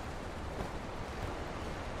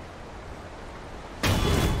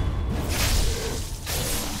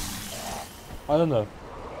 I don't know.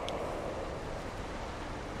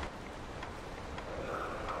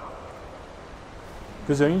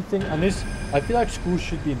 Because the only thing, unless I feel like school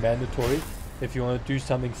should be mandatory if you want to do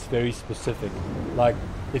something very specific. Like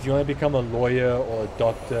if you want to become a lawyer or a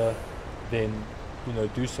doctor, then you know,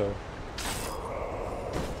 do so.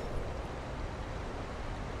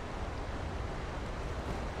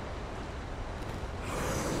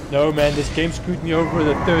 No man, this game screwed me over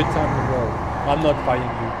the 3rd time in a row. I'm not fighting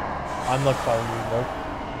you. I'm not fighting you, no.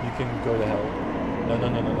 You can go to hell. No,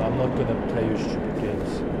 I'm not gonna play your stupid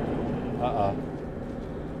games.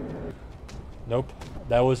 Nope.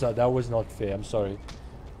 That was not fair, I'm sorry.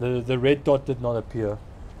 The red dot did not appear.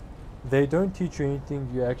 They don't teach you anything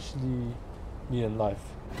you actually need in life.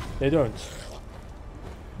 They don't.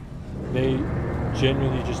 They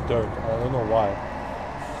genuinely just don't. I don't know why.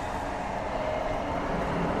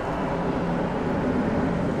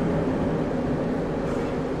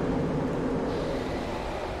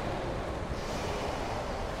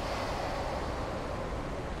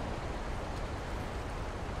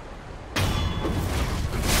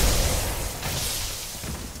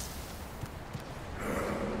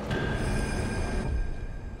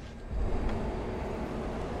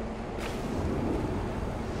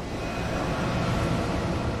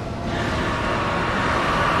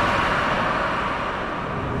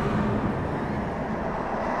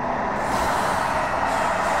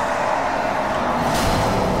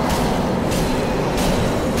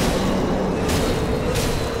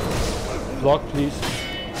 Block, please.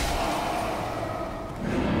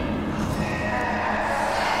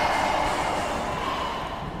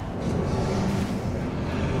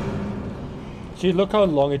 See, look how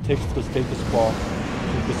long it takes for the status bar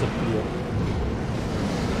to disappear.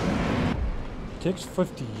 It takes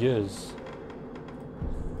 50 years.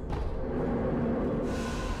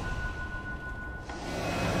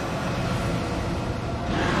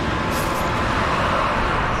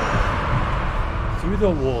 Through the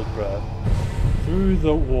wall, bruh. Through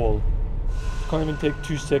the wall. Can't even take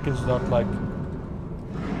 2 seconds not like...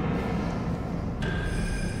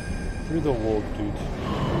 Through the wall, dude.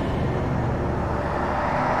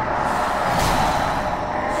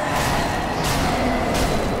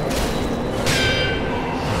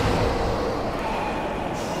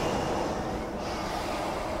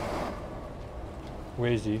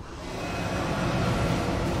 Where is he?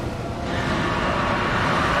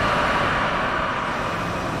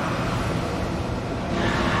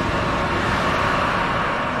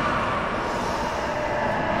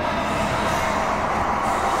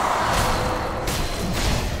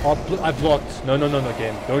 I blocked. No,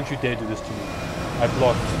 game. Don't you dare do this to me. I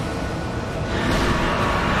blocked.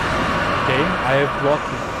 Game, I have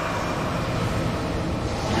blocked.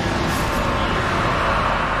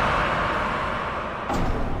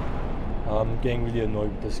 I'm getting really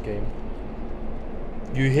annoyed with this game.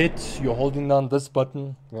 You're holding down this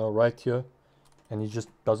button, right here, and he just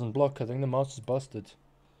doesn't block. I think the mouse is busted.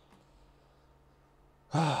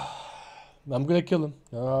 I'm gonna kill him.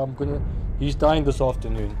 He's dying this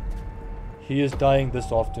afternoon. He is dying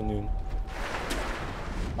this afternoon.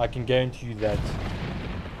 I can guarantee you that.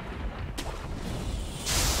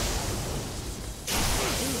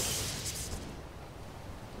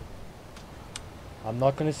 I'm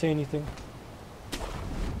not gonna say anything.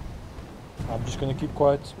 I'm just gonna keep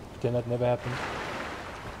quiet, pretend that never happened.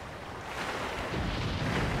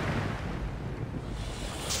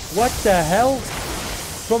 What the hell?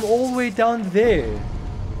 From all the way down there?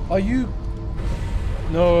 Are you...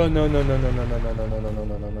 No.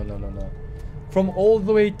 From all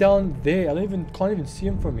the way down there. I can't even see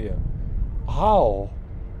him from here. How?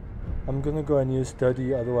 I'm gonna go and need to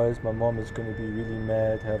study, otherwise my mom is gonna be really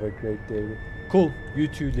mad. Have a great day. Cool. You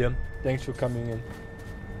too, Liam. Thanks for coming in.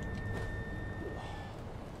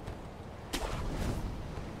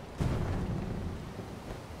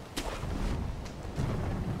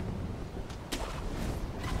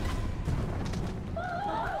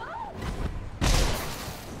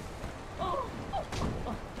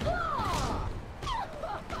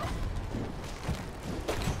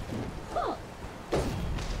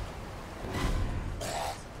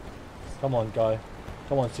 Come on, guy.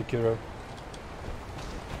 Come on, Sekiro.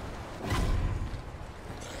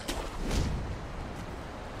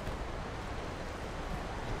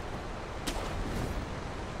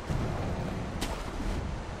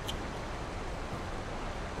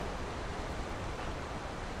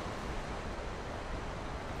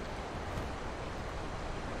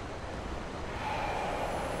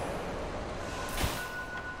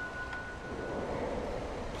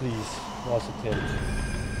 Please, last attempt.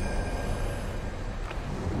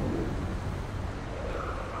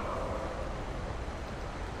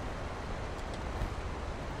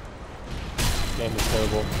 Game is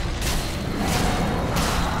terrible.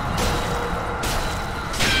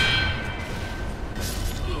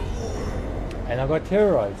 And I got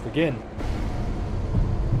terrorized again.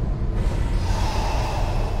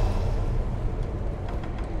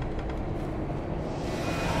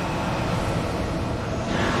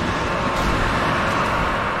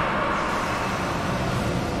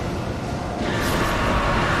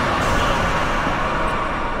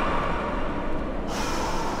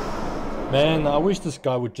 Man, I wish this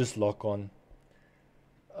guy would just lock on.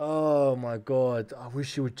 Oh my god, I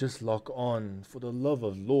wish he would just lock on. For the love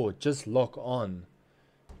of Lord, just lock on.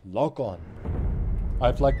 Lock on.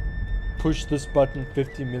 I've like pushed this button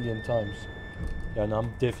 50 million times. Yeah, and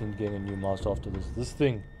I'm definitely getting a new mouse after this. This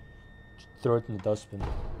thing, throw it in the dustbin.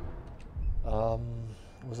 What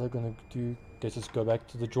was I gonna do? Guess let's go back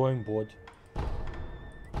to the drawing board.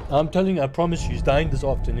 I'm telling you, I promise you, he's dying this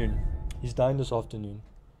afternoon. He's dying this afternoon.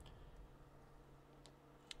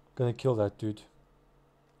 Gonna kill that dude.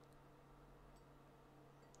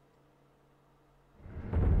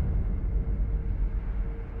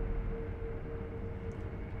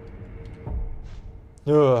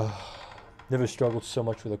 Ugh. Never struggled so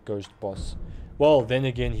much with a ghost boss. Well, then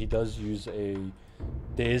again, he does use a...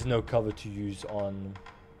 There is no cover to use on...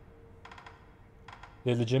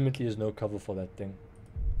 There legitimately is no cover for that thing.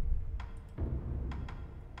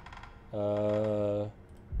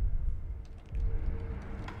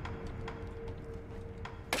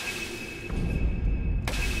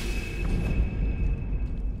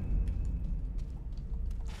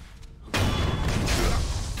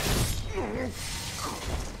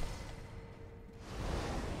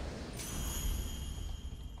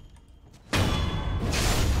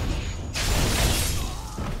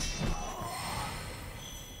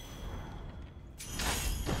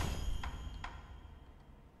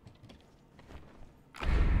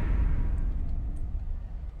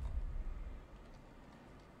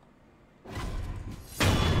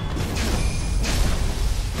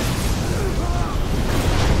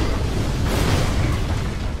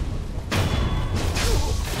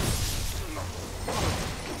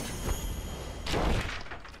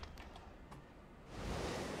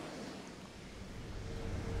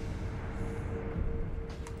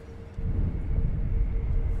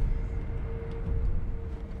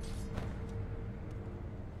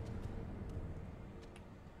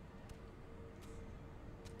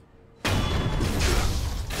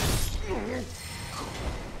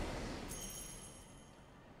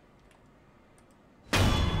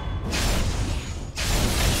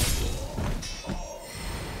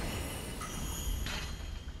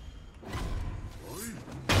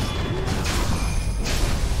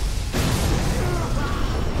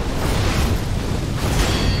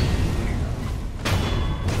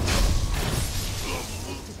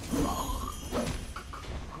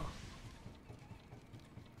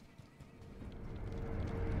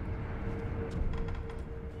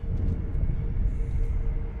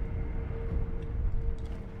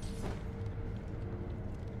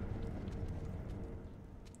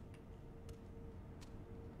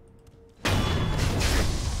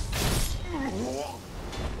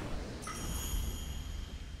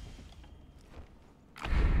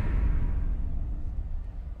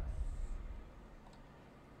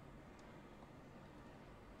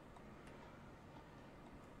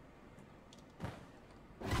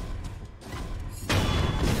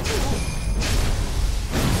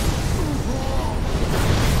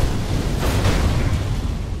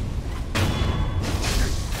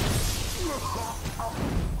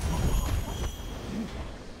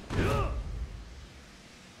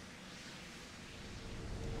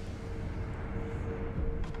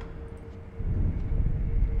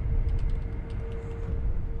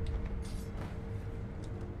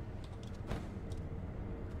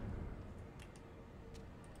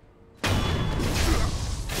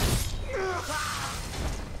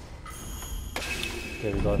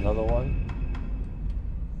 Okay, we got another one.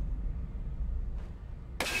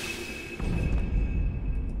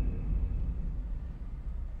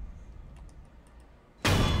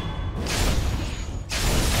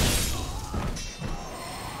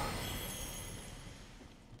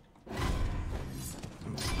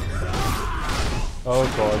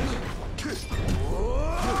 Oh god.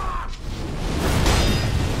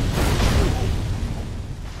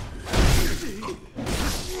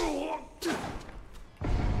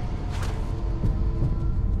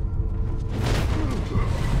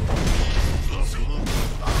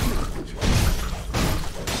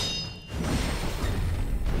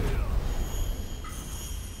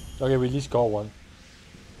 Okay, we at least got one.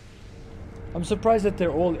 I'm surprised that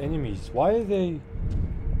they're all enemies. Why are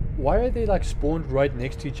they like spawned right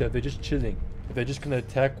next to each other? They're just chilling. If they're just gonna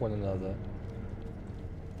attack one another.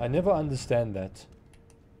 I never understand that.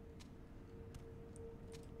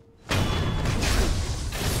 I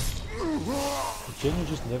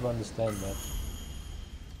genuinely just never understand that.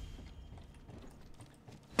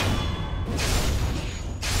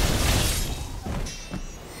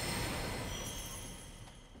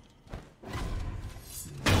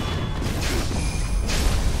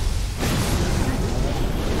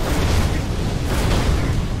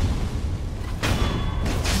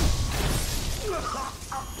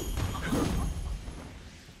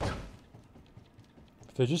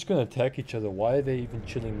 If they're just gonna attack each other, why are they even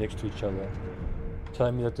chilling next to each other?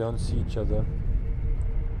 Telling me that they don't see each other.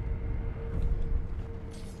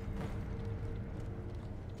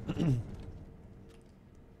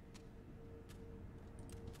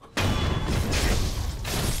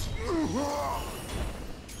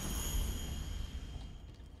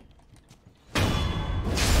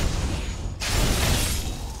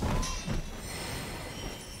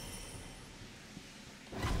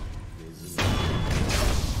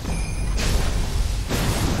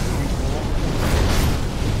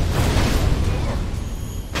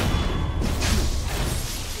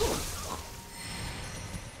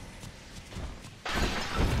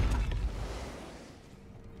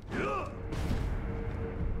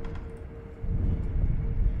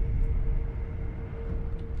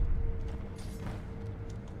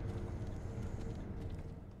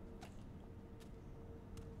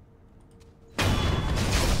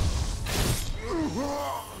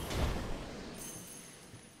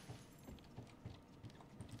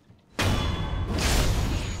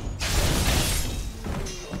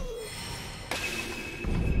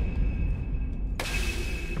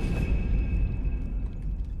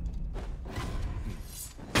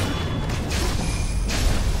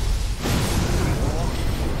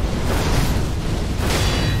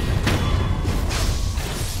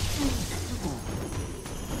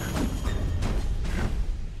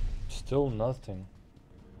 Still nothing.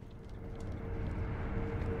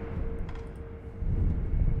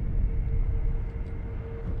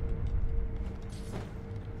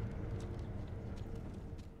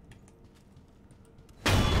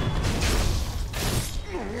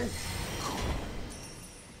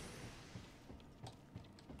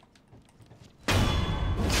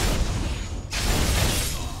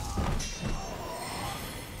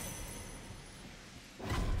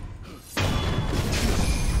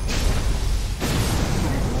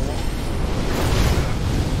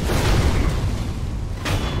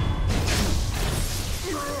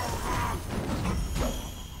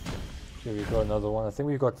 Okay, we got another one. I think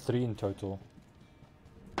we got 3 in total.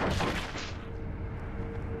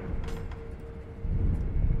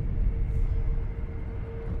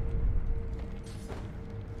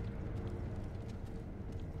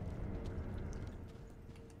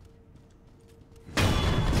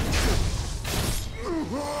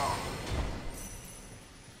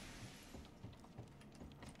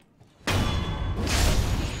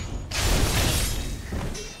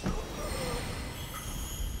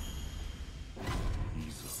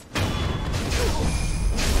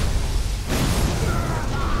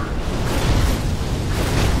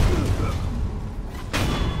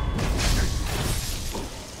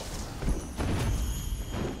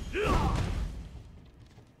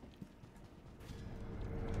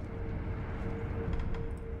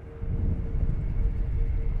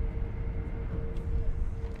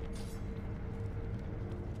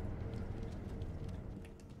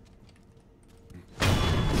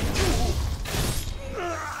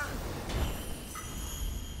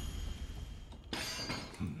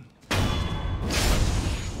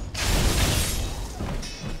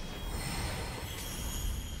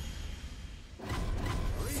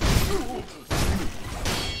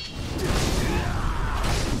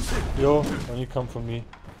 Yo, when you come for me.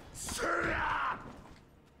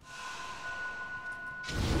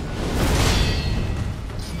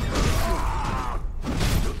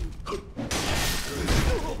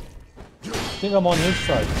 think I'm on his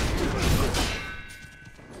side.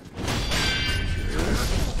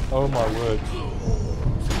 Oh my word.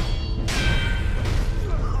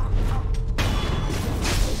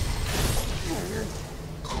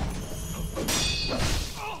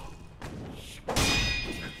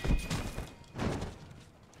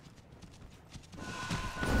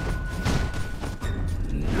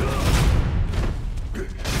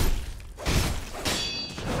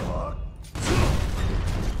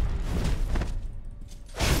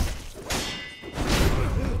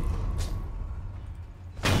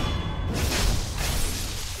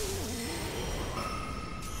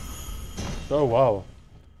 Oh wow,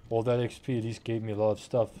 all that XP at least gave me a lot of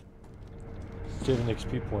stuff. 7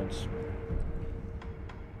 XP points.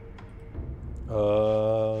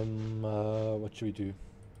 What should we do?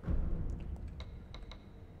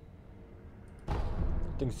 I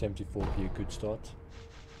think 74 would be a good start.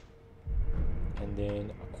 And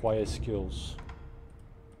then acquire skills.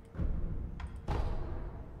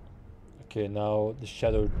 Okay, now the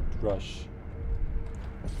Shadow Rush.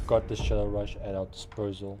 I've got the Shadow Rush at our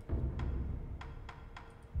disposal.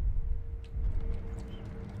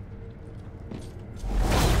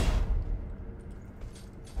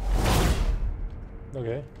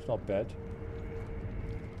 Okay, it's not bad.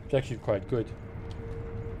 It's actually quite good.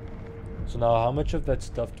 So now how much of that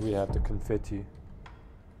stuff do we have? The confetti.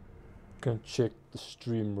 Gonna check the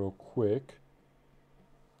stream real quick.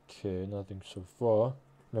 Okay, nothing so far.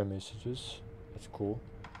 No messages. That's cool.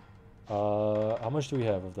 How much do we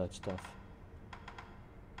have of that stuff?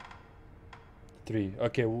 3.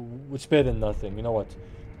 Okay, it's better than nothing. You know what?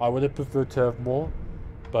 I would have preferred to have more,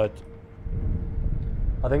 but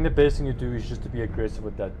I think the best thing to do is just to be aggressive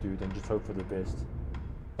with that dude and just hope for the best.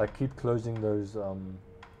 Like, keep closing those, I don't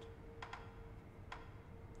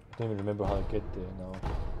even remember how to get there now.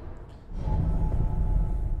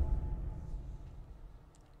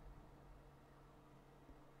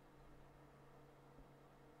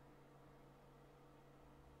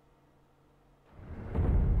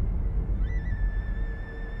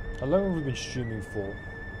 How long have we been streaming for?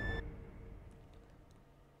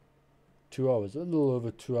 2 hours, a little over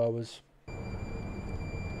 2 hours.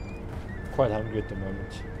 Quite hungry at the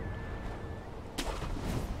moment.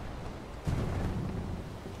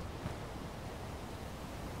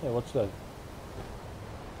 Hey, what's that?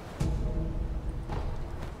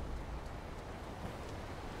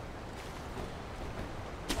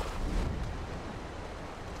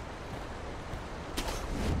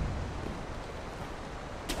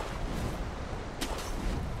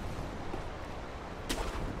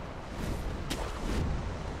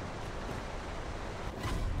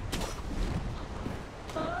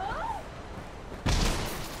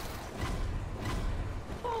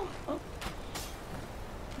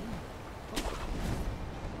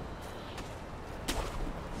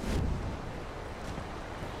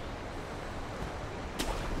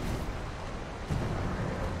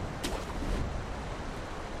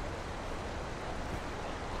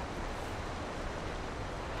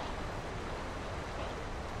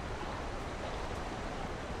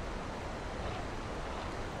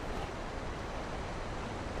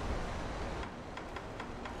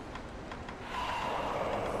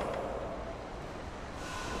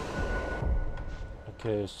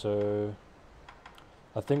 Okay, so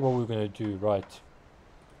I think what we're gonna do, right?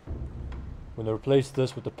 We're gonna replace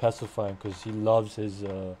this with the pacifying because he loves his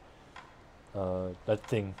that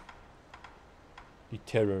thing. The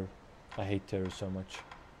terror. I hate terror so much.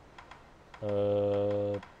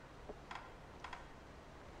 You're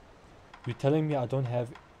telling me I don't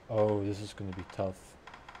have. Oh, this is gonna be tough.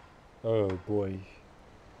 Oh boy,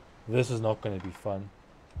 this is not gonna be fun.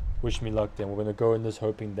 Wish me luck. Then we're gonna go in this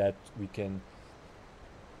hoping that we can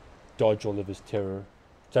dodge all of his terror.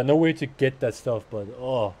 So I know where to get that stuff, but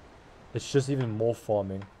oh, it's just even more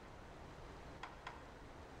farming.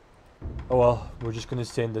 Oh well, we're just gonna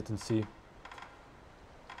send it and see.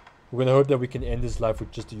 We're gonna hope that we can end his life with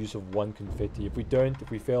just the use of 1 confetti. If we don't, if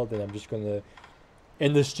we fail, then I'm just gonna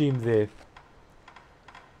end the stream there.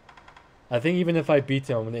 I think even if I beat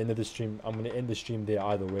him, I'm gonna end the stream. I'm gonna end the stream there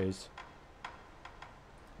either ways.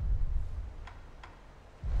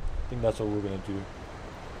 I think that's what we're gonna do.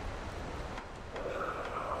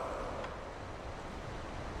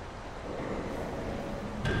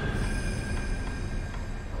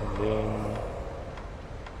 Then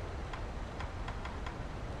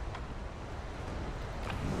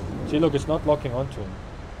see, look, it's not locking onto him.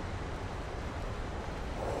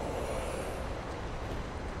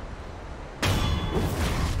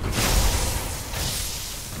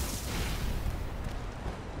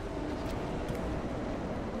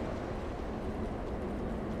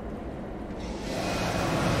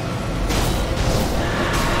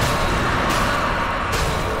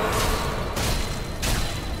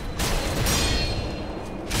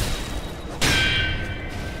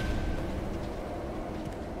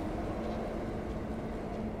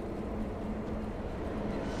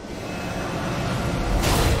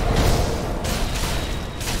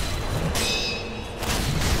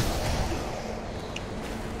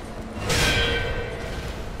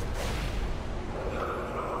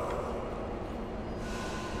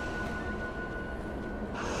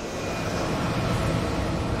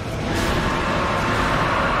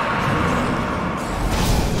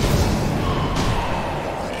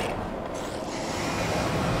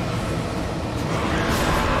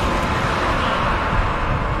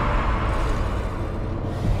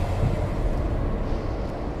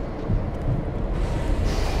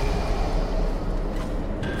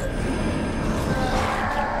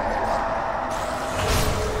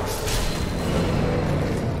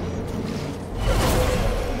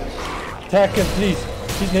 Attack him, please.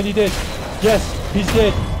 He's nearly dead. Yes, he's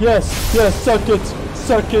dead. Yes, yes, suck it.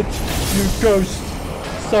 Suck it, you ghost.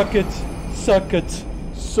 Suck it. Suck it.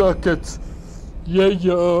 Suck it. Yeah,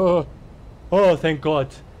 yeah. Oh, thank God.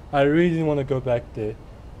 I really didn't want to go back there.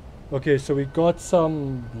 Okay, so we got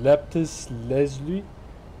some lapis lazuli.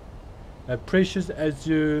 A precious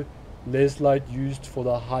azure lazulite used for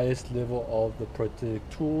the highest level of the protect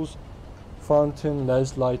tools. Fountain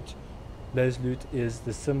lazulite is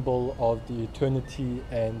the symbol of the eternity,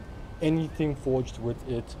 and anything forged with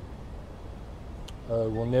it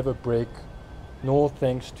will never break, nor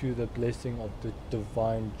thanks to the blessing of the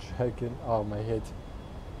divine dragon. Oh, my head.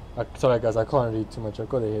 Sorry guys, I can't read too much, I've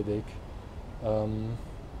got a headache.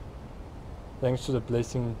 Thanks to the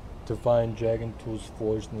blessing divine dragon tools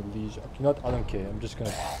forged in the liege. Okay, you know what? I don't care, I'm just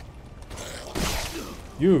gonna...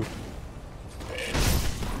 You!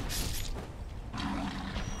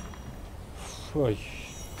 Oy.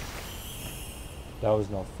 That was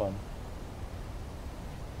not fun.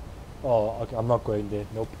 Oh, okay, I'm not going there.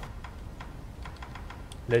 Nope.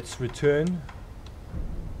 Let's return.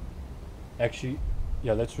 Actually,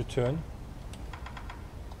 yeah, let's return.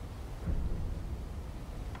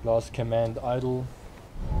 Last command idle.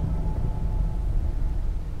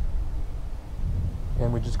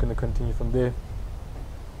 And we're just gonna continue from there.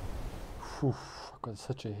 Whew, I've got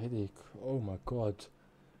such a headache. Oh my God.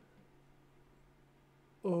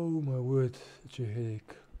 Oh my word, such a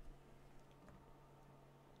headache.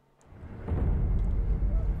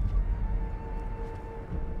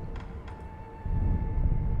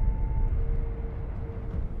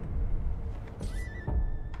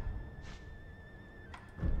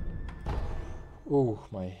 Oh,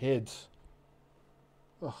 my head.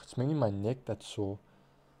 Oh, it's mainly my neck that's sore.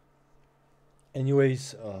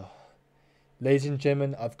 Anyways, ladies and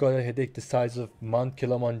gentlemen, I've got a headache the size of Mount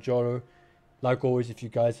Kilimanjaro. Like always, if you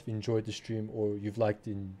guys have enjoyed the stream or you've liked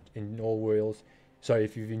in all worlds, sorry,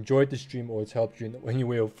 if you've enjoyed the stream or it's helped you in any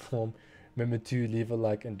way or form, remember to leave a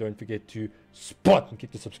like and don't forget to spot and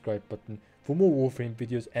click the subscribe button for more Warframe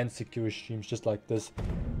videos and Sekiro streams just like this.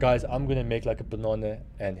 Guys, I'm gonna make like a banana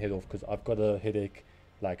and head off because I've got a headache,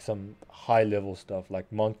 like some high level stuff,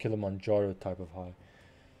 like Mount Kilimanjaro type of high.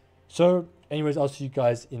 So anyways, I'll see you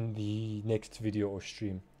guys in the next video or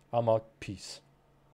stream. I'm out. Peace.